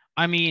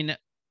 I mean,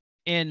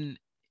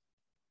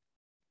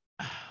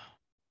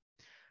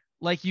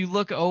 like you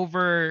look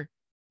over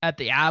at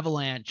the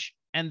Avalanche,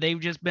 and they've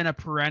just been a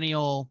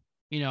perennial,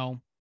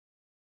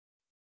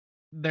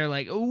 they're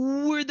like,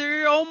 oh,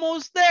 they're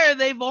almost there.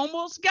 They've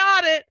almost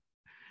got it.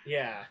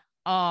 Yeah.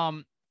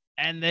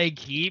 And they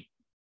keep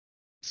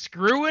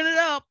screwing it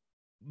up.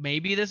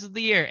 Maybe this is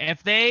the year.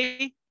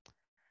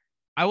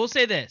 I will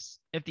say this,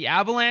 if the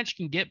Avalanche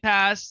can get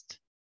past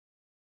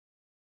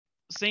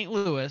St.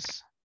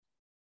 Louis,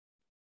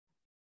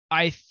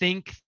 I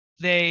think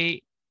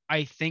they've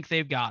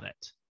got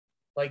it.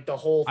 Like the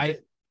whole thing.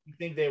 You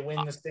think they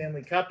win the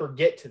Stanley Cup or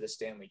get to the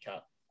Stanley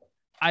Cup?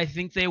 I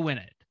think they win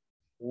it.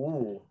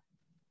 Ooh.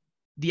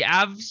 The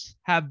Avs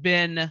have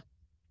been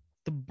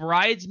the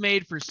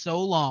bridesmaid for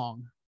so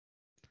long.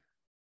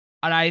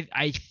 And I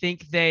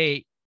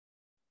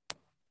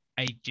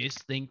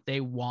just think they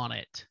want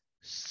it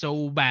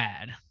so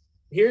bad.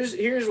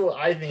 Here's what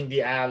I think the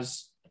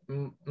Avs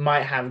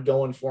might have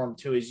going for them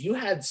too, is you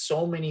had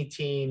so many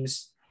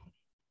teams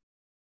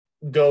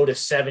go to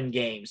 7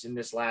 games in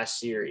this last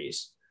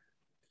series.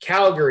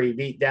 Calgary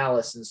beat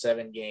Dallas in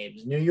 7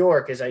 games. New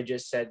York, as I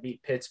just said,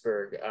 beat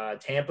Pittsburgh.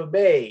 Tampa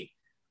Bay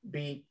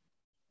beat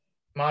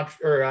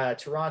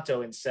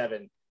Toronto in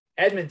 7.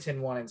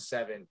 Edmonton won in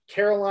 7.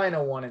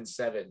 Carolina won in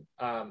 7.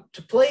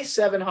 To play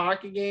 7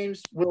 hockey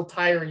games will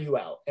tire you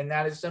out, and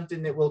that is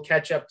something that will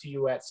catch up to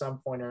you at some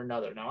point or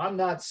another. Now, I'm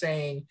not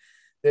saying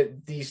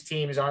that these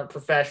teams aren't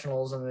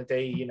professionals and that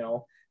they,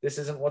 this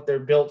isn't what they're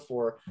built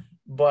for,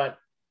 but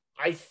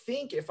I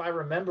think if I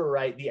remember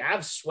right, the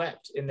Avs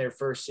swept in their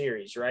first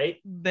series, right?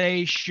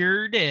 They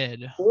sure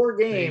did. 4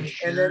 games,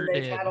 and then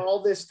they've had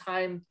all this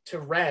time to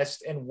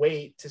rest and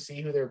wait to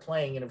see who they're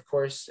playing. And of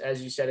course,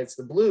 as you said, it's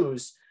the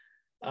Blues,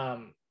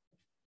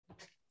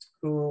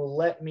 who,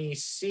 let me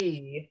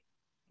see.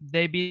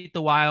 They beat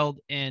the Wild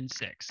in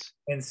 6.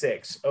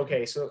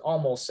 Okay, so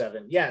almost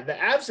 7. Yeah, the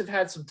Avs have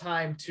had some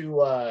time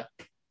to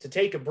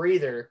take a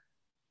breather,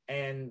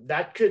 and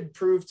that could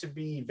prove to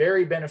be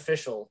very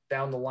beneficial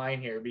down the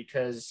line here,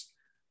 because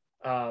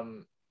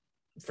for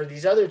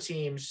these other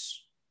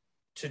teams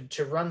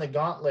to run the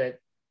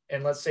gauntlet,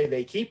 and let's say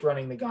they keep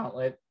running the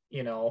gauntlet,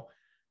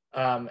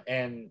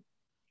 and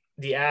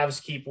the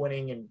Avs keep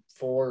winning in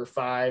 4 or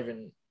 5,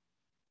 and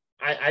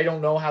I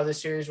don't know how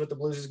this series with the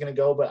Blues is going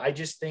to go, but I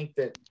just think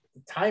that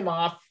time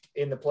off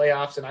in the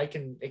playoffs, and I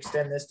can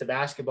extend this to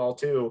basketball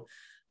too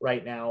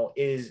right now,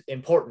 is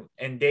important,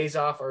 and days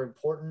off are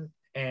important.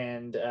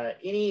 And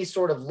any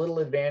sort of little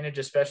advantage,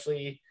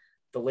 especially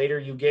the later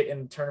you get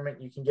in the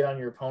tournament, you can get on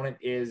your opponent,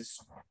 is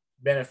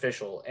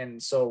beneficial.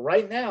 And so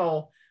right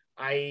now,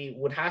 I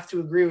would have to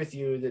agree with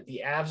you that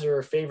the Avs are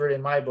a favorite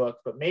in my book,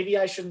 but maybe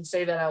I shouldn't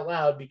say that out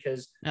loud,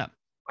 because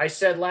I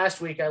said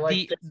last week I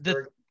like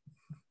Pittsburgh.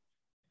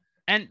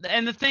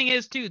 And the thing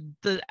is too,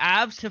 the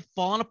Avs have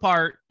fallen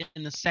apart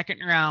in the second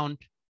round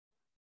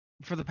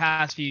for the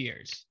past few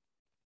years.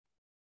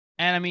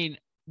 And I mean,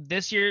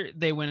 this year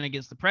they went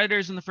against the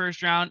Predators in the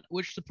first round,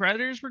 which the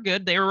Predators were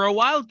good. They were a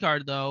wild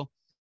card though.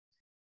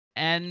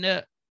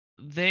 And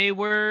they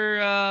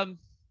don't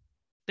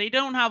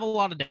have a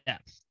lot of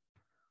depth.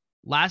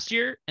 Last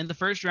year in the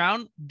first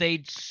round,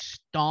 they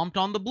stomped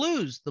on the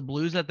Blues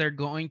that they're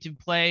going to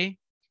play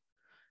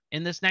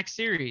in this next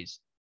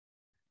series.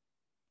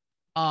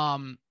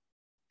 And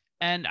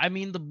I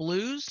mean, the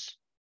Blues,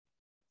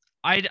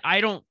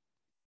 I don't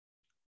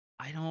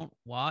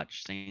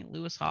watch St.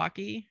 Louis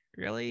hockey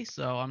really,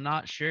 so I'm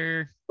not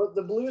sure. But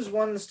the Blues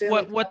won the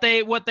Stanley Cup.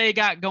 What they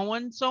got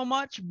going so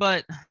much,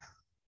 but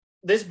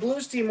this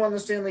Blues team won the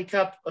Stanley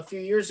Cup a few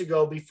years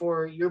ago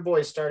before your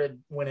boys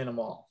started winning them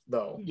all,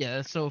 though.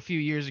 Yeah, so a few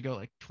years ago,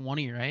 like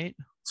 20, right?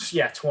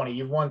 Yeah, 20.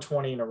 You've won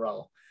 20 in a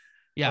row.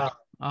 Yeah.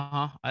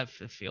 It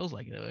feels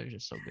like it. It was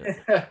just so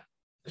good.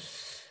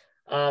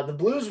 The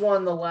Blues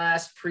won the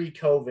last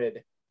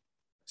pre-COVID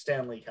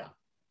Stanley Cup,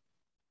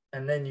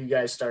 and then you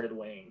guys started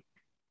winning.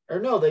 Or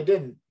no, they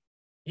didn't.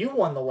 You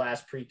won the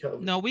last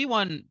pre-COVID. No, we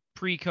won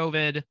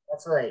pre-COVID.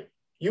 That's right.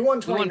 You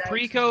won 2019. We won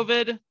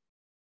pre-COVID.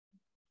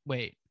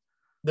 Wait.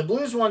 The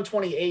Blues won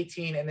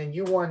 2018, and then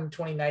you won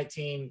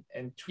 2019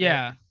 and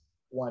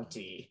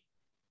 2020,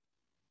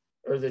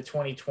 or the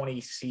 2020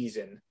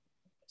 season.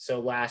 So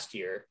last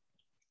year.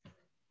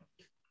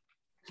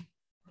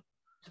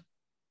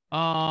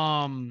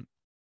 Hold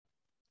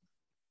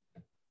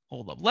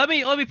up. Let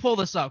me pull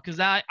this up, because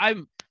I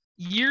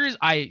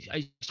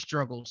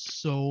struggle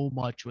so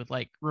much with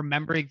like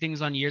remembering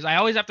things on years. I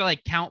always have to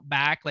like count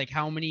back like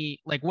how many,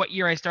 like what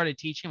year I started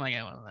teaching. Like I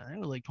think it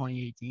was like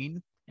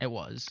 2018. It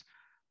was,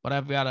 but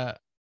I've got to,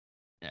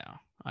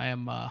 I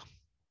am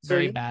So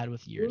very bad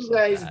with years you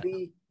like guys that.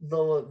 beat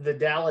the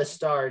Dallas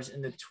Stars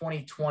in the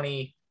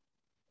 2020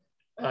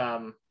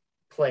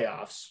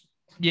 playoffs.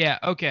 Yeah,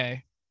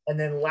 okay. And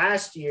then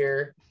last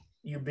year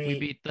we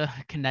beat the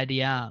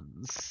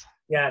Canadiens.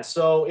 Yeah,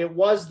 so it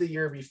was the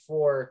year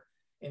before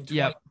in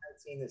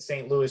 2019 that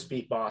St. Louis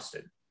beat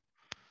Boston.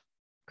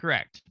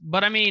 Correct.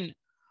 But I mean,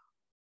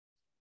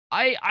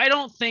 I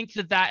don't think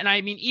that, and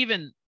I mean,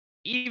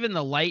 even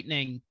the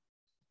Lightning,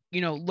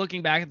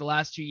 looking back at the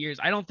last 2 years,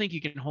 I don't think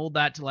you can hold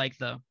that to like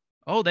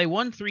they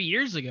won 3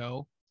 years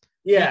ago.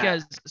 Yeah.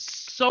 Because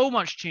so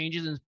much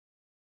changes in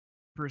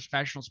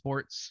professional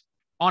sports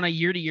on a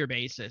year-to-year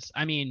basis.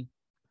 I mean,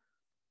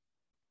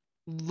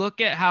 look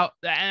at how,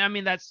 and I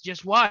mean, that's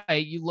just why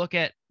you look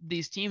at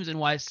these teams and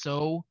why it's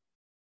so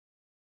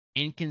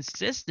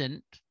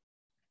inconsistent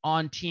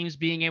on teams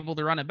being able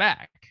to run it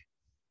back.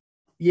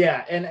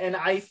 Yeah, and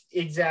I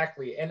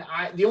exactly. And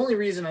the only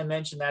reason I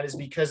mentioned that is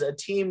because a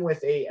team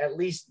with a at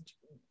least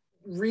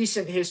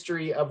recent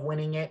history of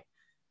winning it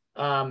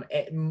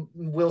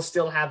will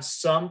still have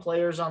some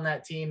players on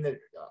that team that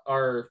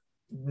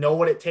know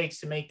what it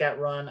takes to make that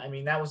run. I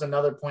mean, that was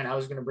another point I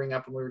was going to bring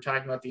up when we were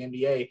talking about the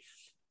NBA.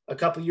 A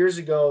couple years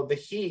ago, the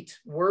Heat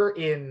were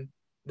in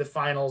the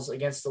finals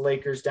against the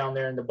Lakers down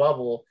there in the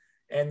bubble,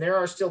 and there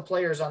are still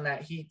players on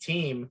that Heat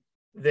team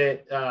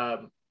that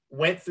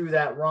went through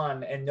that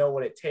run and know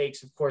what it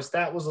takes. Of course,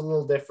 that was a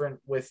little different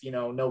with,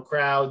 no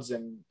crowds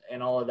and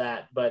all of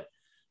that, but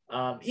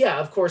yeah,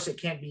 of course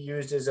it can't be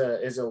used as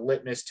a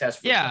litmus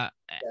test.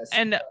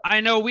 And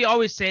I know we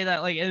always say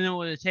that, like, I know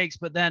what it takes,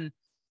 but then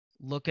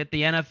look at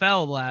the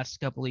NFL the last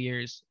couple of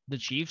years. The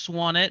Chiefs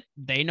won it.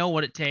 They know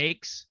what it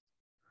takes.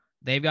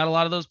 They've got a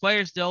lot of those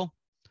players still.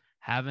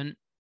 They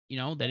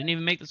didn't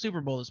even make the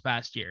Super Bowl this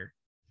past year.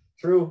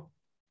 True.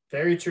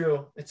 Very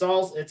true. It's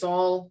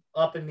all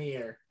up in the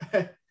air.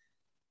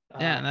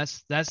 Yeah, and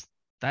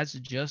that's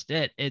just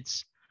it.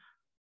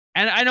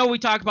 And I know we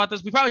talk about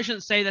this. We probably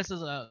shouldn't say this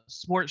as a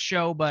sports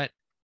show, but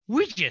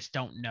we just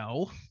don't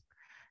know.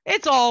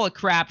 It's all a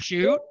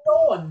crapshoot.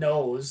 No one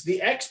knows.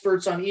 The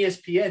experts on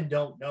ESPN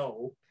don't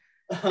know.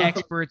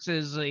 Experts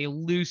is a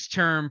loose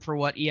term for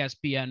what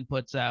ESPN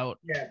puts out.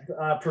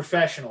 Yeah,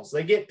 professionals.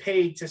 They get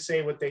paid to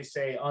say what they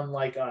say,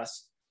 unlike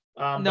us.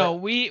 No,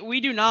 we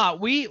do not.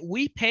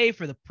 We pay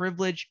for the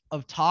privilege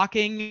of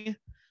talking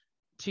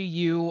to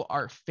you,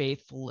 our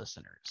faithful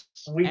listeners,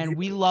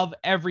 we love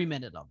every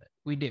minute of it.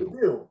 We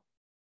do.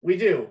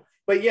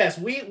 But yes,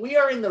 we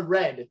are in the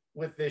red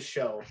with this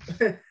show,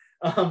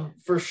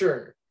 for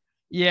sure.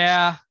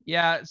 Yeah.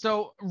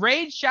 So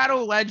Raid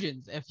Shadow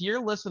Legends, if you're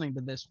listening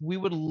to this, we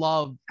would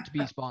love to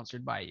be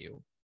sponsored by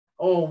you.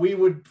 Oh, we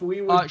would.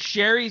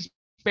 Sherry's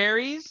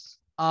Berries,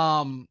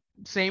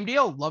 same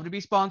deal. Love to be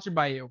sponsored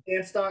by you.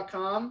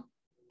 Dance.com,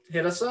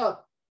 hit us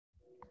up.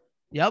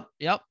 Yep.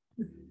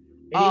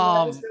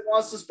 Anyone else that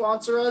wants to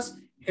sponsor us,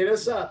 hit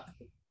us up.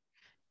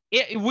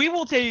 We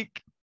will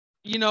take,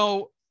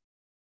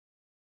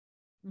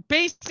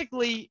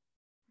 basically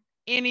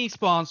any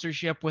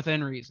sponsorship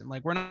within reason.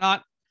 Like, we're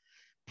not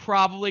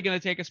probably going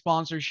to take a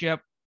sponsorship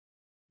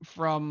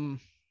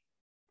from,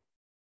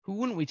 who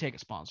wouldn't we take a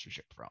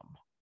sponsorship from?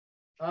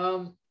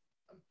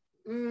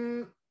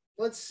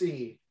 Let's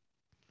see.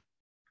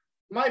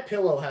 My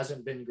Pillow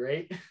hasn't been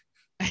great.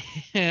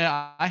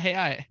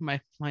 Yeah, my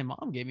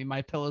mom gave me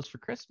My Pillows for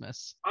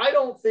Christmas. I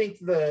don't think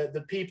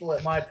the people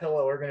at My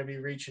Pillow are going to be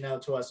reaching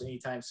out to us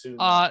anytime soon.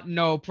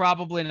 No,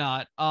 probably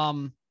not.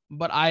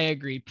 But I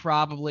agree,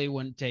 probably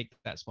wouldn't take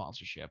that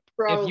sponsorship.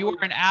 Probably. If you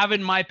are an avid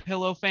My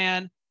Pillow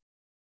fan,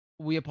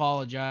 we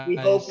apologize. We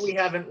hope we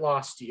haven't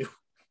lost you.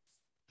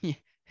 Yeah.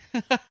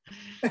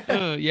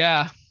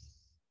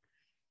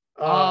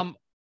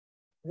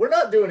 We're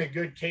not doing a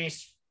good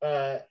case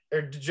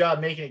or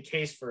job making a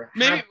case for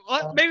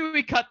maybe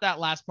we cut that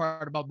last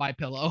part about My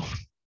Pillow.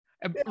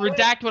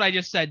 Redact what I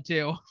just said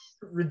too.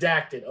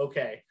 Redacted.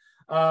 Okay.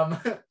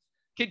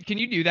 Can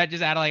you do that?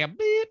 Just add like a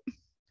beep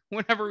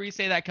whenever we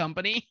say that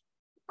company.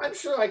 I'm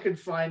sure I could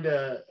find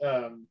a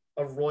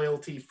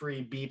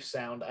royalty-free beep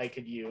sound I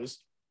could use.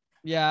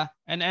 Yeah,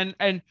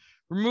 and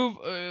remove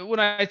when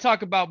I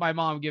talk about my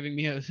mom giving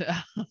me a.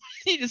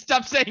 Need to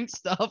stop saying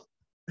stuff.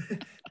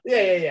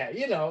 Yeah.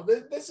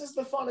 This is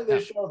the fun of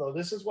this show, though.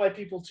 This is why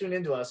people tune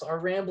into us. Our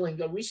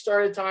rambling. We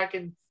started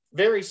talking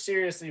very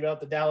seriously about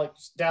the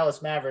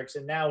Dallas Mavericks,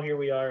 and now here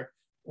we are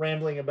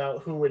rambling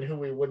about who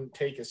we wouldn't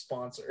take as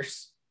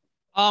sponsors.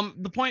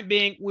 The point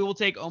being, we will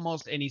take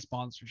almost any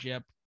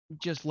sponsorship.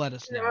 Just let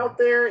us know. If you're out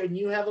there and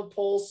you have a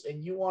pulse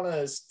and you want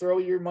to throw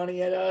your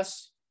money at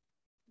us,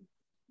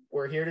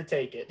 we're here to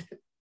take it.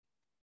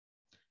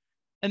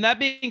 And that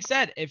being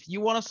said, if you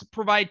want us to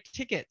provide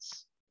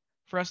tickets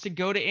for us to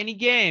go to any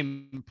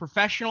game,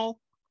 professional,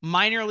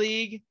 minor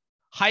league,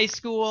 high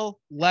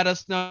school, let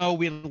us know.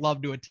 We'd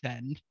love to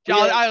attend.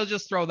 I'll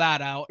just throw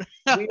that out.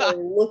 We are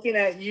looking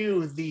at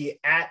you, the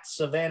at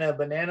Savannah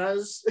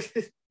Bananas.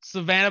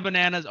 Savannah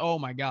Bananas. Oh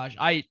my gosh.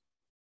 I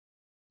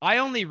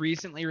only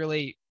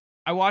recently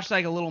I watched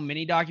like a little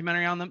mini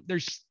documentary on them.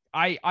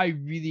 I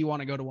really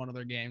want to go to one of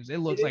their games. It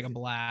looks like a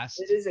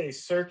blast. It is a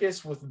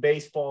circus with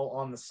baseball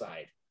on the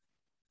side.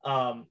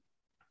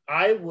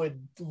 I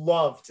would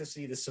love to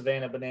see the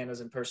Savannah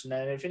Bananas in person.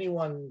 And if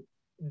anyone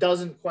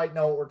doesn't quite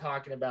know what we're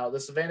talking about, the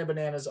Savannah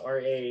Bananas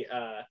are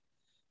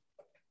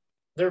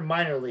they're a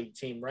minor league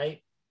team,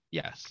 right?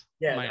 Yes.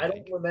 Yeah, I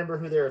don't remember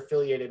who they're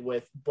affiliated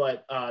with,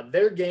 but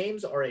their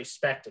games are a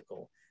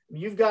spectacle.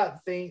 You've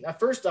got things.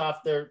 First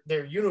off,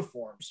 their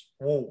uniforms.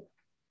 Whoa.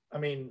 I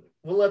mean,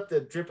 we'll let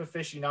the drip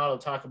aficionado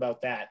talk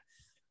about that,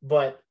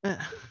 but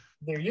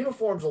their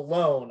uniforms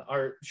alone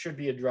should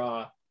be a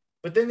draw.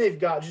 But then they've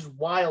got just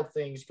wild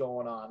things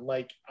going on.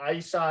 Like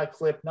I saw a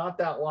clip not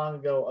that long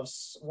ago of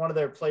one of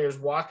their players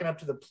walking up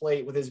to the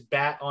plate with his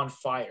bat on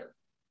fire.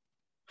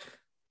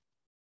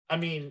 I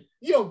mean,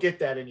 you don't get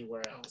that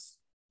anywhere else.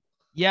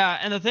 Yeah,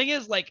 and the thing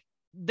is, like,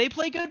 they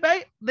play good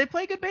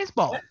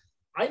baseball.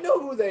 I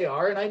know who they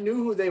are, and I knew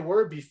who they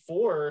were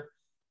before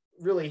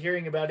really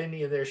hearing about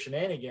any of their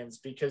shenanigans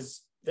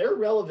because they're a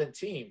relevant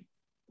team,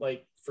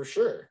 like for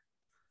sure.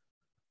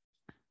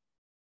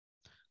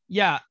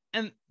 Yeah,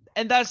 and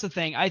that's the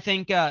thing. I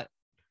think the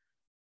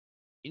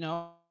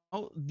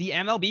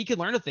MLB could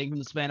learn a thing from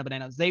the Savannah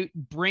Bananas. They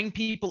bring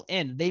people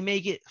in. They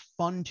make it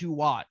fun to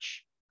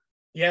watch.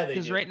 Yeah,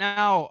 because right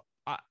now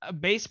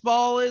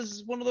baseball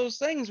is one of those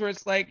things where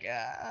it's like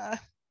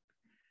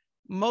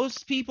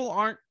most people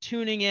aren't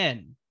tuning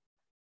in.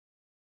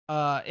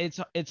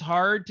 It's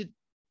hard to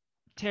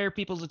tear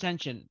people's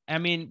attention. I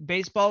mean,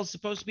 baseball is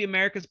supposed to be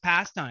America's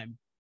pastime.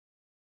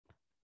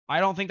 I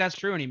don't think that's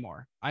true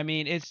anymore. I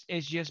mean, it's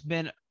just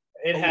been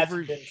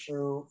hasn't been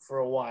true for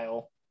a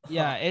while.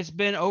 Yeah, it's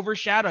been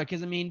overshadowed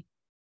because I mean,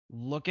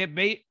 look at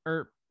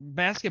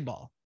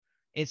basketball.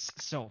 It's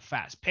so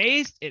fast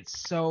paced.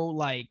 It's so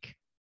like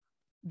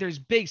there's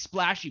big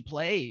splashy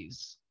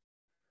plays.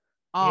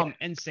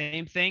 And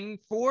same thing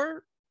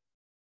for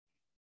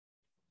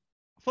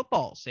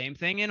football. Same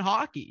thing in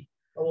hockey.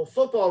 Well,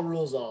 football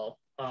rules all.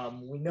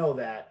 We know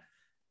that.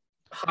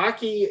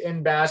 Hockey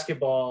and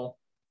basketball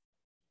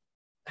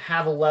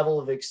have a level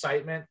of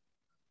excitement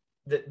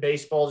that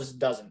baseball just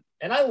doesn't.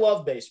 And I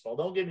love baseball.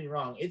 Don't get me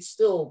wrong. It's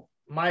still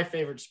my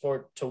favorite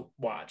sport to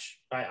watch.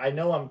 I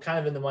know I'm kind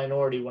of in the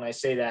minority when I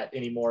say that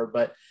anymore,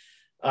 but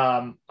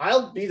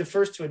I'll be the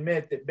first to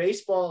admit that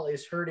baseball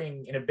is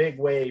hurting in a big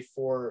way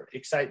for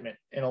excitement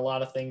in a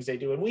lot of things they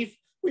do. And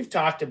we've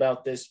talked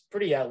about this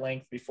pretty at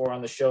length before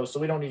on the show, so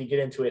we don't need to get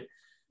into it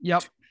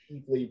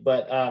deeply.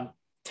 But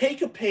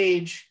take a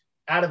page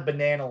out of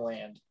Banana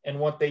Land and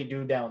what they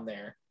do down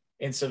there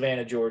in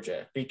Savannah,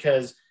 Georgia,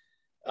 because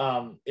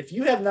if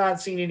you have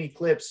not seen any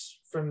clips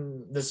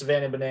from the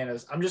Savannah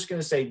Bananas, I'm just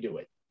going to say do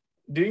it.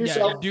 Do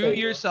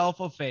yourself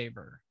a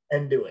favor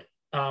and do it.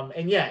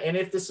 And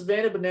if the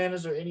Savannah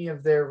Bananas or any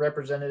of their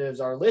representatives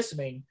are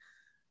listening,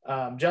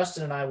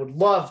 Justin and I would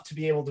love to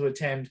be able to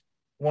attend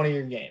one of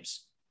your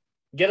games.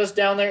 Get us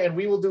down there and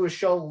we will do a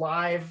show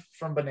live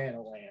from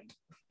Banana Land.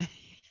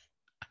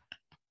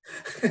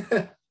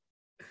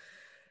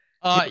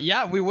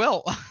 Yeah, we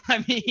will.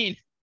 I mean,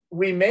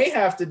 we may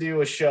have to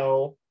do a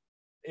show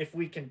if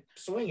we can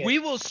swing it. We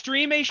will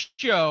stream a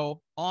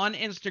show on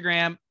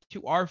Instagram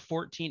to our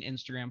 14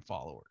 Instagram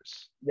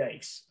followers.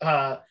 Yikes.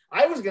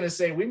 I was going to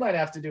say we might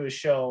have to do a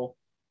show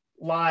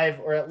live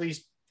or at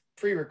least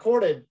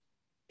pre-recorded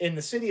in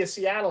the city of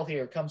Seattle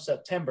here come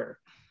September.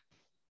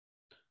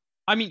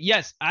 I mean,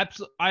 yes,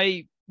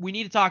 absolutely. We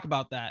need to talk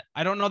about that.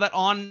 I don't know that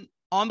on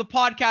the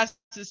podcast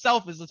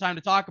itself is the time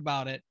to talk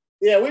about it.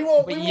 Yeah, we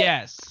won't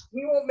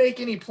make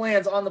any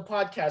plans on the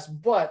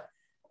podcast, but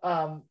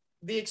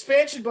the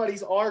expansion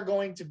buddies are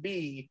going to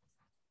be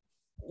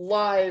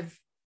live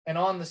and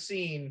on the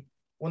scene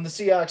when the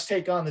Seahawks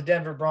take on the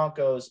Denver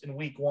Broncos in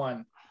week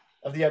 1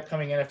 of the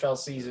upcoming NFL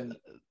season.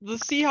 The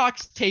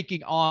Seahawks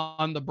taking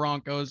on the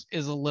Broncos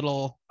is a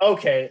little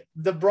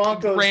the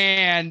Broncos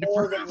grand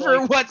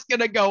for what's going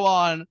to go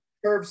on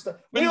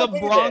when the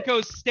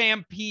Broncos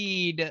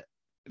stampede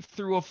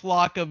through a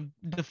flock of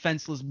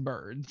defenseless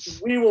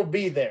birds. We will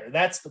be there.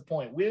 That's the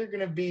point. We're going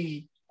to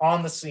be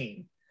on the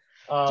scene.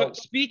 So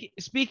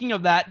speaking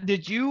of that,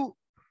 did you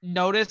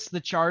notice the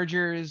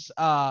Chargers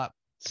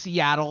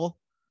Seattle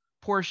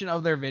portion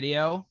of their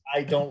video?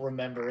 I don't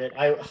remember it.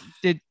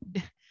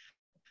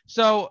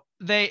 So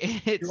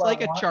it's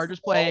like a Chargers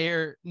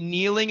player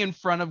kneeling in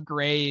front of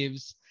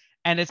graves,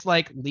 and it's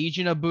like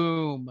Legion of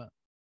Boom,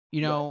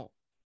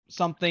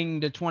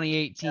 something to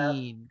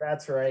 2018. Yeah,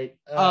 that's right.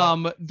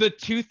 The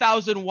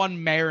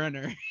 2001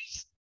 Mariners.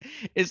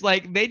 It's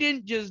like they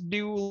didn't just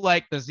do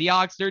like the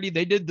Seahawks dirty,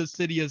 they did the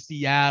city of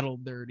Seattle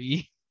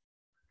dirty.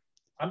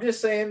 I'm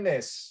just saying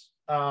this.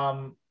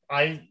 I'm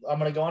going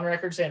to go on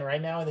record saying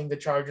right now, I think the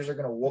Chargers are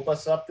going to whoop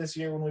us up this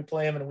year when we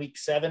play them in week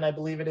 7, I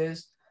believe it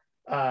is.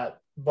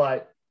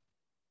 But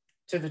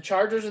to the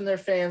Chargers and their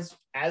fans,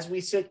 as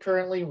we sit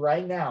currently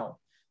right now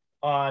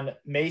on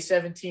May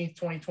 17th,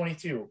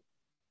 2022,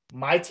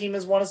 my team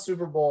has won a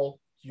Super Bowl.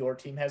 Your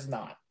team has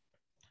not.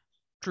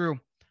 True.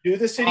 Do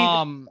the city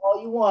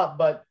all you want,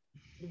 but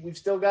we've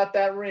still got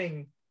that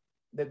ring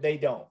that they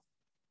don't.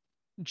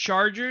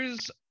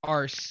 Chargers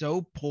are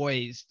so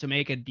poised to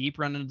make a deep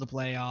run into the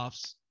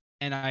playoffs,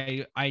 and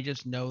I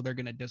just know they're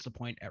going to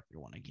disappoint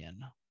everyone again.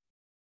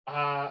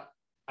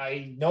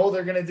 I know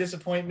they're going to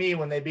disappoint me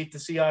when they beat the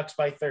Seahawks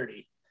by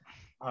 30.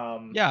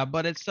 Yeah,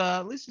 but it's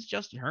at least it's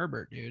Justin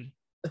Herbert, dude.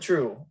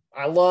 True.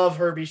 I love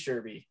Herbie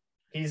Sherby.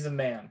 He's the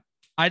man.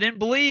 I didn't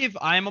believe.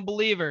 I am a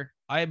believer.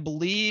 I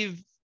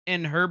believe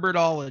in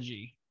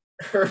Herbertology.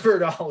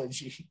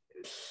 Herbertology.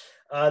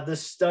 The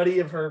study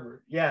of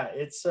Herbert. Yeah,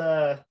 it's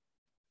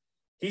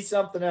he's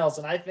something else.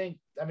 And I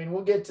mean,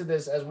 we'll get to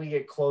this as we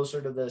get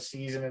closer to the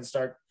season and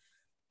start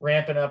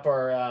ramping up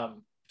our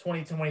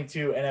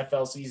 2022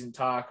 NFL season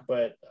talk.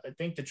 But I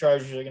think the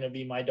Chargers are going to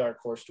be my dark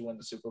horse to win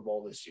the Super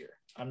Bowl this year.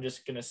 I'm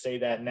just going to say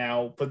that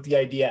now, put the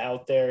idea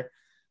out there.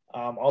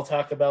 I'll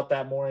talk about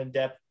that more in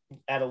depth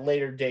at a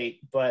later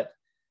date. But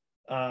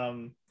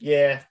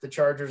yeah, the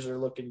Chargers are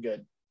looking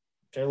good.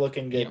 They're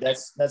looking good. Yep.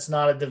 That's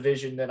not a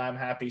division that I'm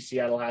happy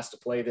Seattle has to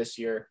play this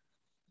year.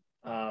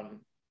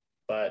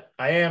 But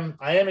I am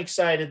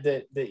excited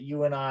that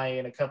you and I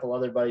and a couple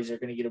other buddies are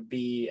going to get a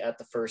be at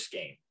the first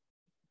game.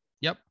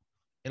 Yep.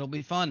 It'll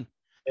be fun.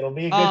 It'll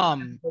be a good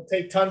time. We'll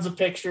take tons of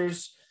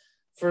pictures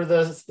for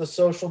the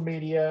social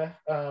media.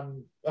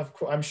 Of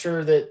course, I'm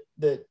sure that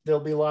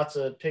there'll be lots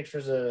of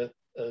pictures of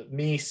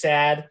me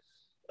sad,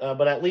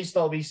 but at least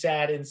I'll be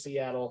sad in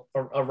Seattle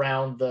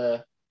around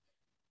the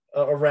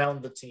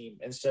team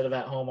instead of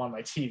at home on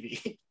my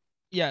TV.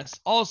 Yes.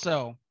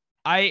 Also,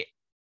 I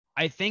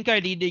think I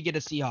need to get a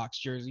Seahawks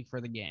jersey for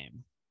the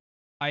game.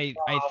 I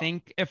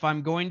think if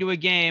I'm going to a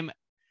game,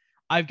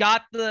 I've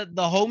got the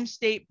home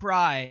state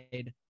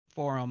pride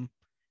for them.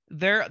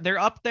 They're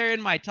up there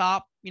in my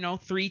top,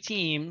 3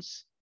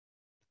 teams.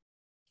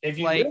 If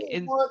you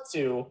really want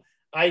to,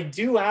 I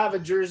do have a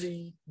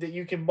jersey that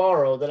you can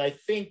borrow that I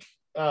think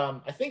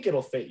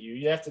it'll fit you.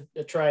 You have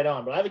to try it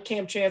on, but I have a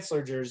Cam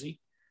Chancellor jersey.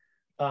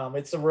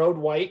 It's a road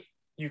white.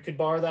 You could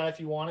borrow that if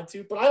you wanted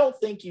to, but I don't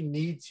think you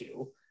need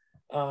to.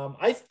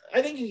 I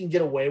think you can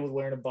get away with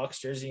wearing a Bucks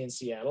jersey in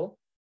Seattle.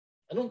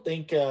 I don't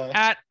think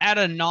at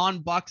a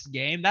non-Bucks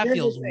game that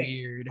feels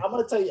weird. I'm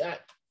gonna tell you.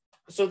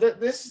 So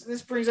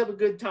this brings up a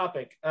good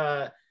topic,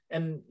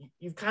 and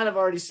you've kind of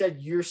already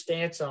said your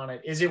stance on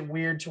it. Is it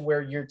weird to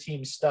wear your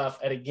team's stuff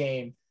at a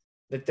game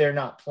that they're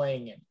not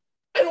playing in?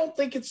 I don't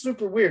think it's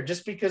super weird,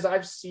 just because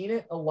I've seen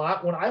it a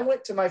lot. When I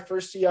went to my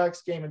first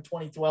Seahawks game in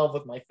 2012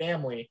 with my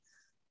family,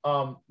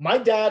 my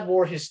dad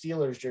wore his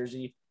Steelers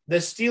jersey. The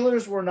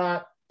Steelers were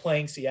not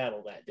playing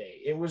Seattle that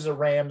day. It was a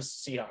Rams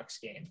Seahawks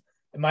game.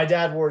 And my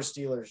dad wore his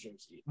Steelers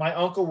jersey. My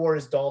uncle wore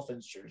his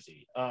Dolphins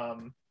jersey.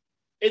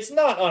 It's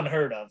not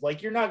unheard of.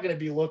 Like, you're not going to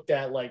be looked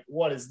at like,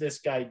 what is this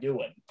guy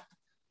doing?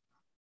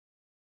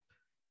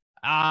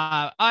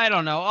 I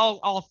don't know.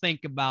 I'll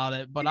think about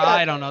it, but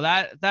I don't know.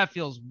 That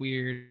feels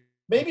weird.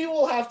 Maybe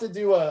we'll have to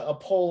do a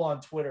poll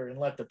on Twitter and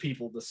let the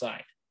people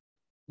decide.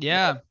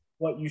 Yeah.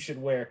 What you should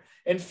wear.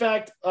 In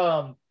fact,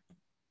 I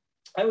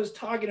was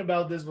talking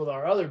about this with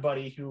our other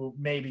buddy who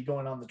may be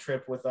going on the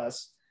trip with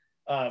us,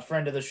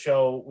 friend of the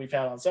show we've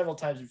had on several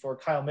times before,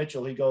 Kyle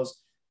Mitchell. He goes,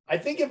 I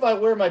think if I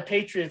wear my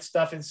Patriots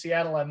stuff in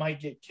Seattle, I might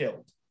get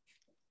killed.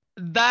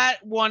 That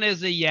one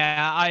is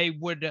I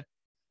would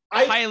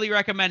highly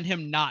recommend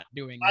him not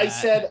doing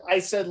that. I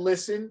said,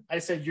 listen,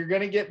 you're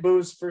going to get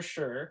booze for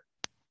sure.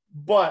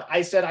 But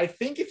I said, I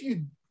think if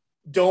you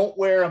don't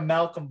wear a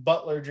Malcolm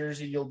Butler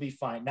jersey, you'll be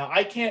fine. Now,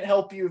 I can't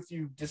help you if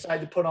you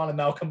decide to put on a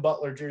Malcolm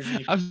Butler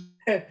jersey. I was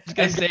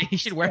going to say he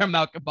should wear a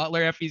Malcolm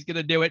Butler if he's going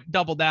to do it.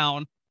 Double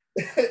down.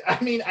 I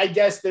mean, I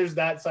guess there's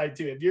that side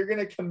too. If you're going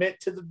to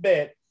commit to the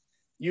bit,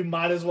 you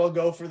might as well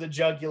go for the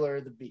jugular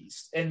of the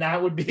beast. And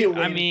that would be a win.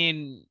 I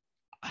mean,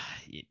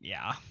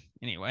 yeah.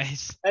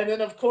 Anyways. And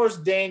then, of course,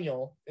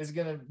 Daniel is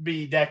going to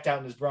be decked out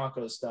in his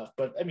Broncos stuff.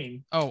 But, I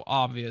mean. Oh,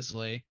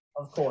 obviously.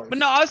 Of course. But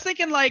no, I was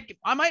thinking like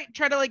I might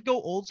try to like go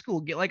old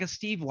school, get like a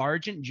Steve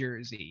Largent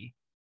jersey.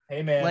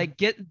 Hey man, like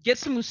get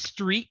some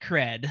street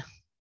cred.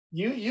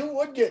 You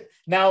would get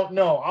now.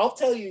 No, I'll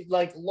tell you,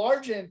 like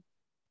Largent,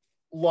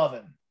 love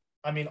him.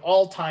 I mean,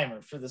 all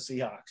timer for the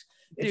Seahawks.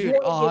 Dude,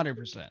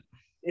 100%.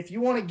 If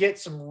you want to get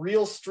some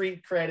real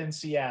street cred in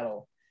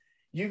Seattle,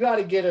 you got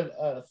to get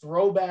a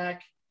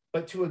throwback,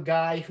 but to a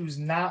guy who's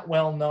not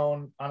well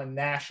known on a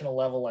national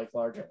level like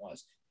Largent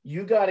was.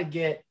 You got to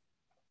get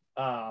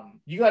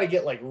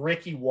like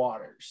Ricky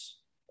Waters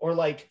or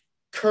like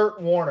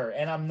Kurt Warner.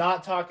 And I'm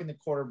not talking the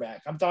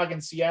quarterback. I'm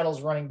talking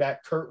Seattle's running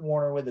back, Kurt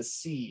Warner with a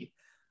C.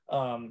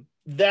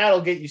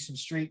 That'll get you some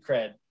street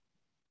cred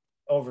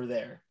over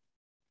there.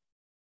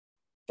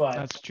 But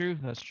that's true.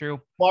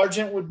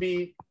 Largent would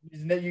be,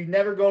 you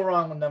never go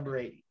wrong with number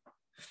 80.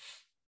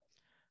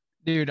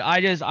 Dude,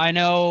 I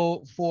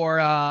know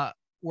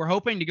we're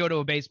hoping to go to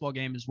a baseball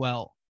game as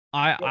well.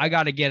 I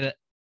got to get it.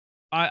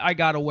 I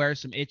got to wear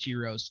some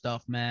Ichiro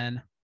stuff,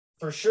 man.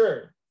 For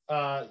sure.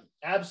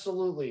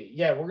 Absolutely.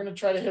 Yeah, we're going to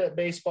try to hit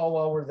baseball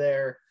while we're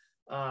there.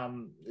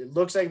 It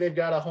looks like they've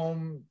got a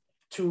home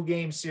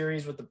 2-game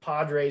series with the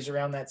Padres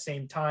around that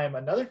same time.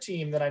 Another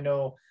team that I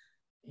know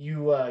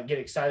you get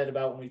excited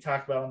about when we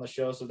talk about on the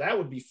show. So that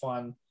would be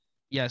fun.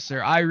 Yes,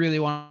 sir. I really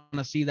want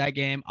to see that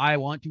game. I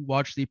want to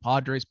watch the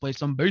Padres play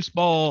some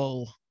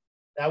baseball.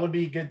 That would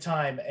be a good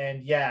time.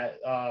 And yeah,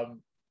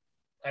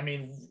 I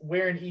mean,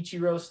 wearing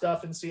Ichiro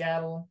stuff in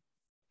Seattle,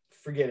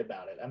 forget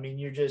about it. I mean,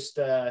 you're just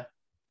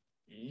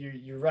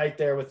you're right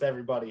there with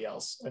everybody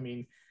else. I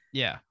mean,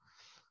 Yeah.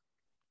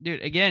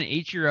 Dude, again,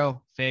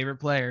 Ichiro, favorite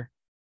player.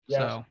 yeah,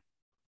 So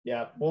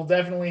yeah, we'll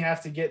definitely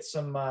have to get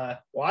some. Well,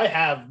 I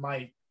have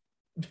my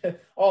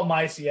all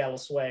my Seattle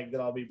swag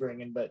that I'll be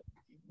bringing, but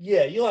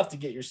yeah, you'll have to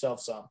get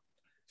yourself some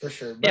for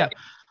sure. But yeah.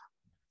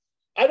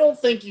 I don't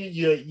think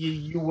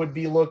you would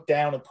be looked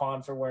down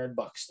upon for wearing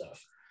Buck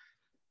stuff.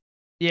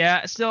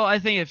 Yeah, still I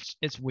think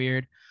it's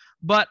weird.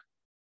 But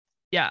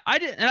yeah,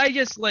 I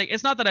just like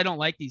it's not that I don't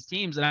like these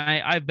teams, and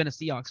I've been a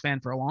Seahawks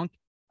fan for a long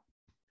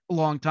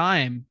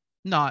time.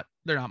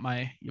 They're not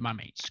my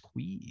main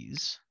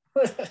squeeze.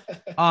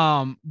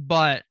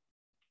 But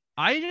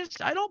I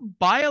don't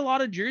buy a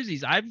lot of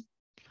jerseys. I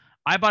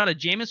bought a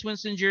Jameis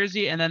Winston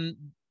jersey, and then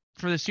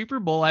for the Super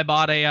Bowl I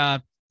bought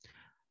an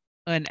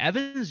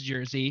Evans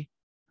jersey.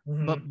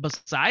 Mm-hmm. But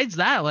besides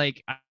that,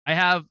 like I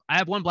have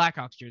one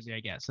Blackhawks jersey, I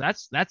guess.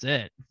 That's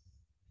it.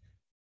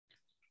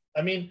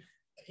 I mean,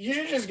 you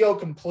should just go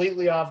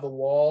completely off the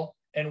wall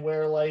and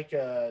wear like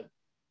a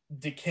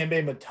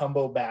Dikembe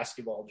Mutombo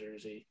basketball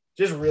jersey.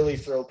 Just really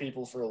throw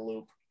people for a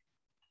loop.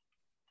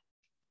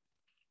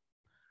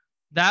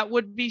 That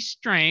would be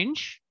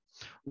strange.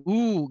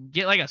 Ooh,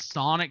 get like a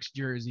Sonics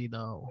jersey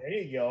though. There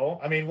you go.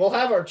 I mean, we'll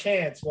have our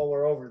chance while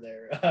we're over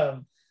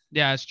there.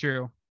 Yeah, it's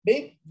true.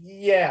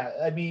 Yeah,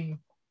 I mean,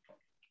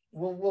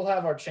 we'll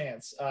have our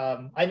chance.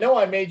 I know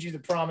I made you the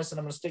promise, and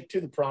I'm going to stick to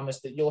the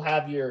promise that you'll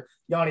have your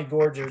Yanni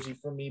Gore jersey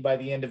from me by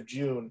the end of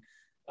June.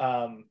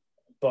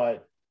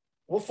 But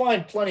we'll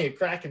find plenty of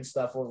Kraken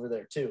stuff over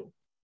there too.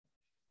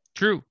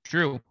 True.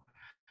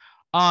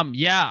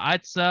 Yeah,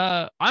 it's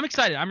I'm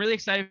excited. I'm really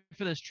excited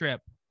for this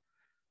trip.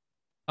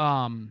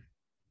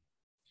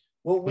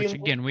 Which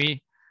again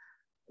we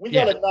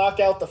got to knock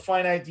out the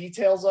finite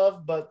details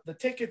of, but the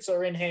tickets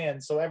are in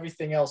hand, so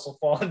everything else will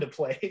fall into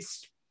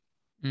place.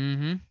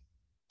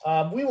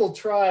 Mm-hmm. We will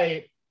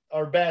try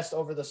our best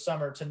over the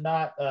summer to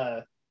not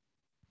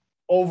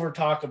over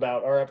talk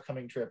about our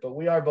upcoming trip, but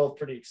we are both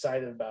pretty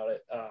excited about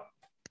it.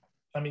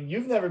 I mean,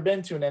 you've never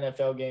been to an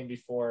NFL game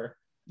before.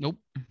 Nope.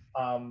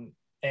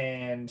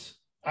 And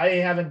I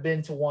haven't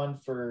been to one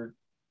for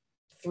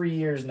 3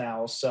 years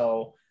now.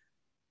 So,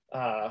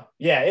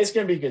 yeah, it's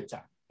going to be a good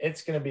time.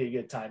 It's going to be a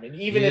good time. And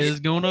even it's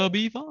going to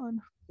be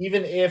fun.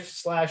 Even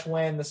if /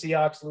 when the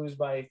Seahawks lose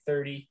by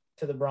 30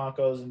 to the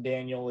Broncos and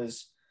Daniel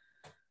is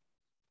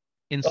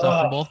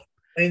insufferable.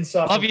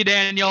 Love you,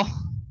 Daniel.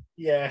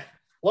 Yeah.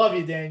 Love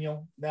you,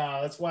 Daniel.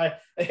 No, that's why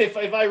if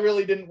I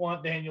really didn't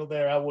want Daniel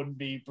there, I wouldn't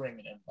be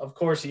bringing him. Of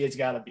course, he has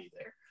got to be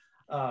there.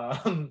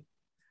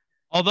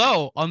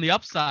 Although on the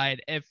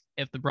upside, if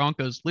the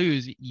Broncos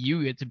lose,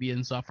 you get to be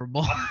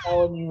insufferable. I'm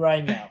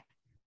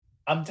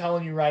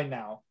telling you right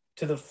now,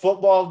 to the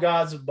football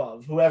gods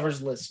above,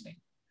 whoever's listening,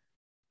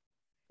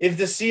 if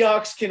the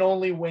Seahawks can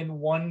only win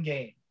one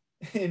game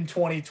in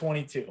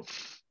 2022,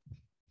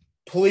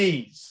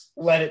 please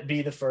let it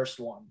be the first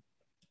one.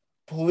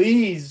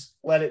 Please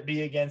let it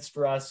be against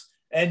Russ.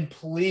 And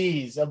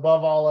please,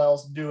 above all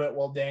else, do it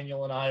while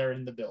Daniel and I are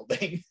in the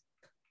building.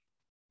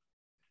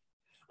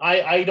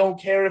 I don't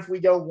care if we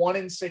go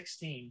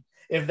 1-16.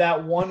 If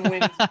that one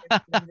win is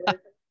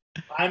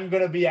I'm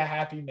going to be a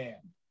happy man.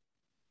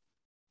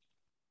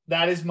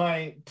 That is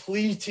my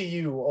plea to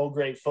you, oh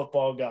great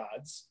football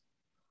gods.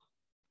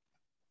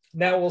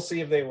 Now we'll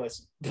see if they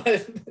listen.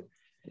 But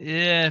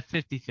yeah,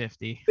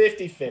 50-50.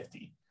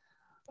 50-50.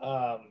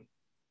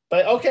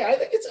 But okay, I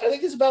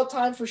think it's about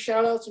time for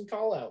shout outs and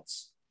call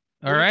outs.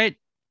 All right.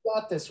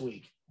 Got this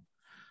week.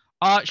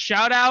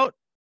 Shout out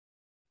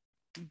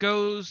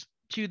goes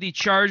to the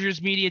Chargers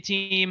media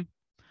team.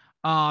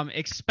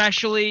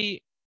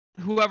 Especially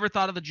whoever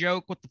thought of the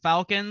joke with the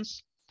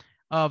Falcons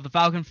of the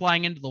Falcon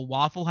flying into the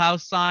Waffle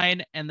House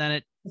sign, and then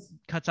it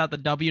cuts out the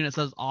W and it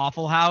says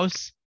Awful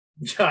House.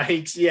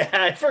 Yikes. Yeah,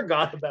 I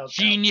forgot about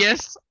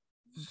Genius.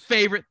 That.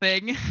 Favorite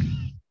thing.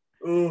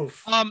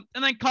 Oof. And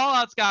then call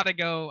out's gotta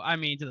go,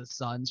 to the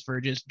Suns for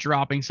just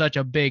dropping such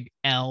a big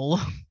L.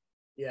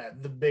 Yeah,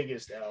 the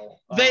biggest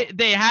L.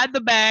 They had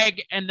the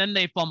bag and then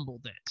they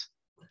fumbled it.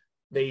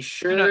 They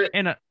sure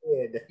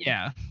did.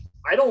 Yeah.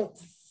 I don't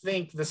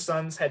think the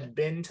Suns had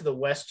been to the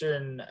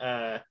Western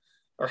or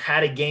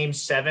had a game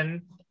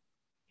 7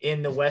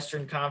 in the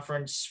Western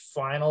Conference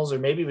Finals, or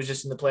maybe it was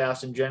just in the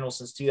playoffs in general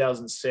since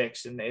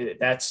 2006. And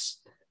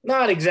that's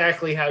not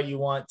exactly how you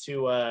want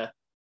to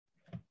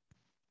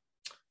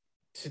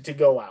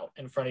go out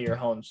in front of your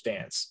home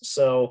stands.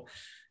 So,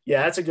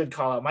 yeah, that's a good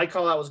call out. My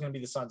call out was going to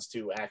be the Suns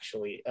too,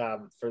 actually,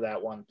 for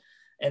that one.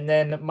 And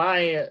then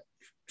my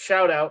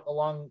shout out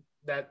along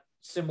that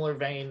similar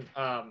vein,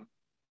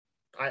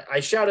 I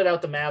shouted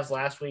out the Mavs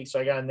last week, so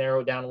I got to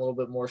narrow it down a little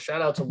bit more.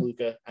 Shout out to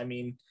Luka. I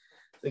mean,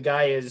 the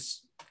guy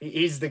is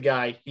He's the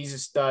guy. He's a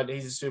stud.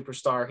 He's a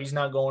superstar. He's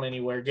not going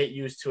anywhere. Get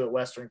used to it,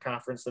 Western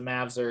Conference. The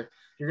Mavs you're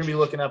going to be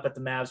looking up at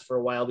the Mavs for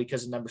a while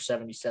because of number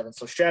 77.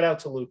 So shout out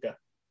to Luka.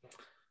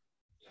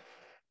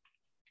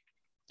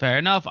 Fair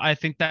enough. I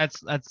think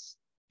that's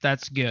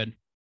good.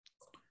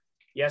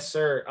 Yes,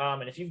 sir.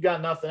 And if you've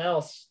got nothing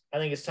else, I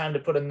think it's time to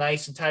put a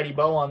nice and tidy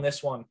bow on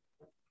this one.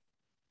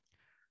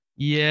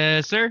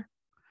 Yes, sir.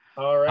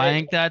 All right. I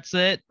think that's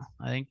it.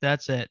 I think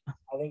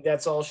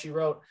that's all she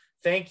wrote.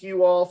 Thank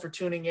you all for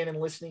tuning in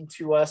and listening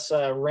to us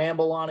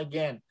ramble on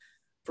again.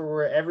 For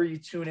wherever you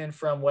tune in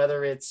from,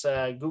 whether it's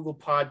Google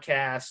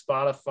Podcasts,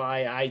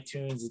 Spotify,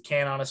 iTunes, the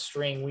Can on a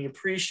String, we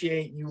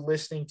appreciate you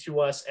listening to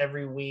us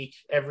every week,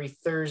 every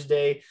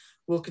Thursday.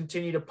 We'll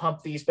continue to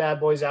pump these bad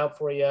boys out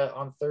for you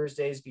on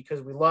Thursdays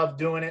because we love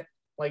doing it.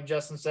 Like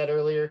Justin said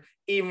earlier,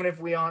 even if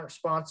we aren't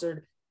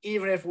sponsored,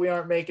 even if we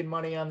aren't making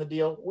money on the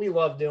deal, we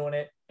love doing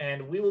it.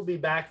 And we will be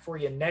back for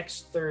you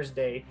next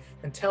Thursday.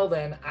 Until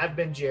then, I've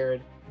been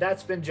Jared.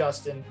 That's been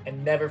Justin.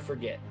 And never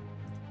forget,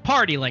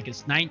 party like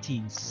it's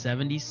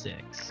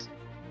 1976.